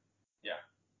China. Yeah.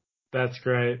 That's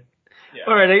great. Yeah.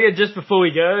 All right, Edgar, just before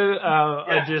we go,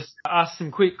 I just ask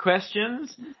some quick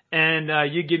questions, and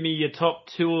you give me your top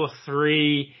 2 or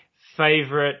 3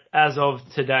 favorite as of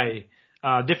today.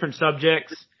 Different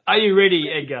subjects. Are you ready,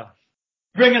 Edgar?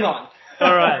 Bring it on.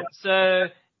 All right. So,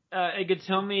 Edgar,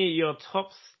 tell me your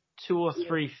top 2 or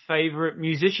 3 favorite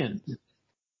musicians.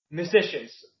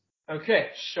 Musicians. Okay.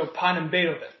 Chopin and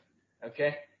Beethoven.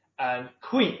 Okay. And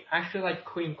Queen. I actually like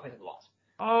Queen quite a lot.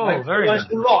 Oh, very nice.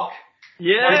 Rock.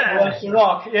 Yeah.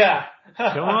 Rock. Yeah.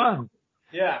 Come on.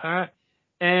 Yeah. All right.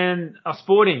 And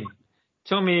sporting.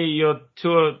 Tell me your 2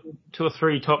 or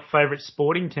 3 top favorite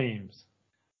sporting teams.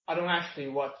 I don't actually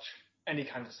watch any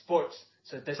kind of sports,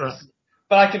 so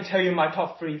but I can tell you my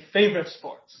top 3 favorite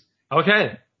sports.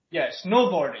 Okay. Yeah,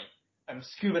 snowboarding,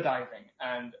 scuba diving,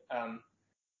 and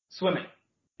swimming.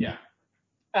 Yeah.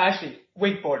 Actually,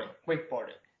 wakeboarding.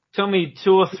 Tell me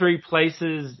 2 or 3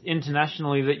 places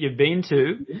internationally that you've been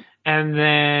to, and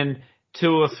then 2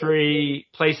 or 3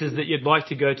 places that you'd like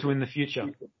to go to in the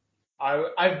future.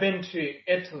 I've been to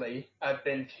Italy. I've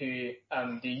been to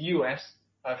the US.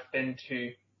 I've been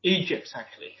to Egypt,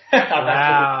 actually.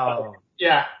 Wow.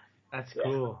 Yeah. That's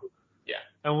cool. Yeah.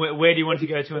 And where do you want to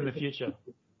go to in the future?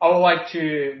 I would like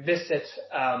to visit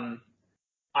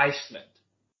Iceland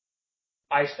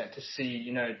to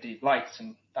see, the lights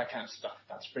and that kind of stuff.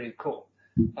 That's pretty cool.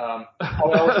 I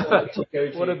would also like to go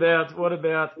to... What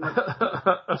about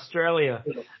Australia?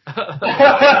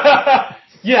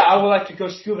 Yeah, I would like to go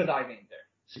scuba diving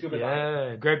there.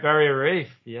 Diving. Great Barrier Reef.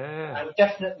 Yeah. And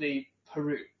definitely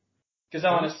Peru, because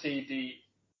I want to see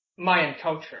the Mayan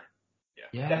culture.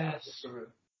 Yeah. Definitely Peru.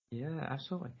 Yeah,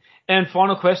 absolutely. And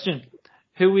final question.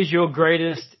 Who is your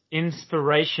greatest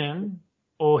inspiration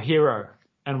or hero,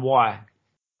 and why?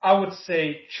 I would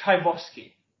say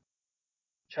Tchaikovsky.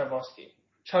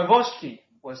 Tchaikovsky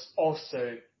was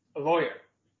also a lawyer.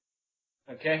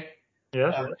 Okay?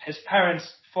 Yes. His parents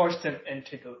forced him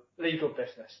into the legal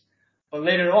business. But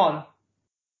later on,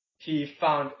 he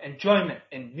found enjoyment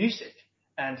in music,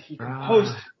 and he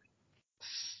composed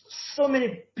so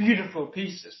many beautiful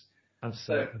pieces.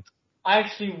 Absolutely. So I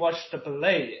actually watched the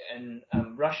ballet in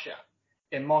Russia,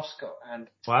 in Moscow, and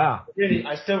really,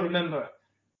 I still remember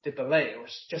the ballet. It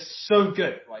was just so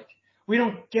good. Like, we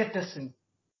don't get this in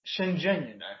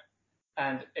Shenzhen,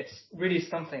 and it's really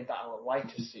something that I would like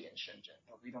to see in Shenzhen,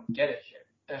 but we don't get it here.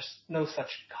 There's no such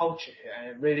culture here, and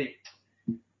it really,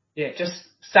 it just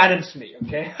saddens me,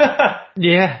 okay?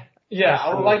 Yeah. Yeah,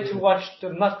 I would like to watch the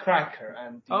Nutcracker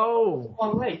and the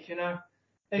Swan Lake,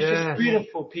 It's just a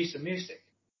beautiful piece of music.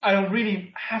 I don't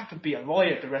really have to be a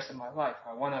lawyer the rest of my life.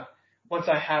 Once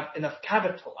I have enough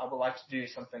capital, I would like to do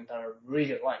something that I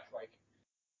really like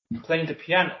playing the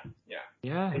piano.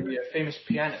 Yeah. Maybe a famous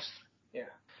pianist. Yeah.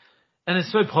 And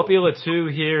it's so popular too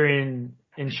here in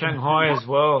Shanghai as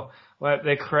well. Like,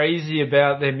 they're crazy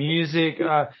about their music,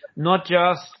 not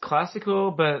just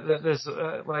classical, but there's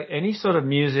like any sort of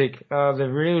music. They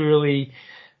really, really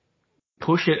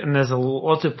push it, and there's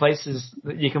lots of places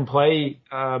that you can play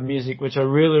music, which I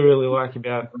really, really like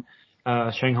about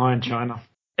Shanghai and China.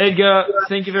 Edgar,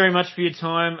 thank you very much for your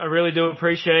time. I really do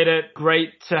appreciate it.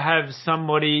 Great to have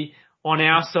somebody on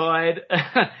our side,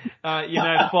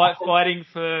 fighting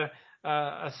for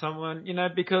someone,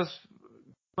 because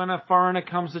when a foreigner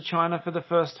comes to China for the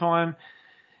first time,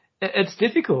 it's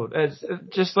difficult. It's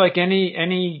just like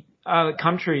any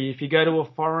country. If you go to a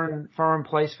foreign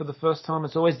place for the first time,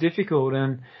 it's always difficult,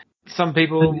 and some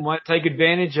people might take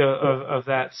advantage of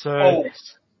that. So,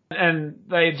 and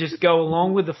they just go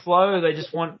along with the flow. They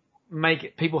just want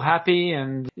make people happy.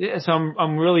 And yeah, so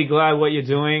I'm really glad what you're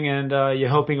doing, and you're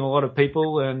helping a lot of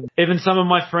people. And even some of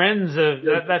my friends,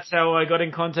 that's how I got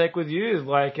in contact with you.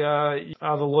 Like, you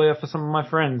are the lawyer for some of my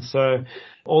friends. So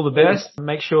all the best.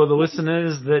 Make sure the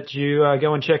listeners that you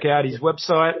go and check out his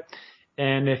website.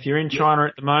 And if you're in China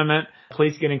at the moment,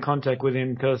 please get in contact with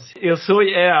him, because he'll sort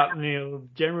you out and he'll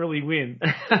generally win.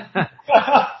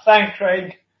 Thanks,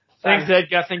 Craig. Thanks,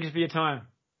 Edgar. Thank you for your time.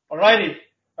 Alrighty.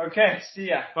 Okay. See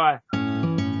ya. Bye.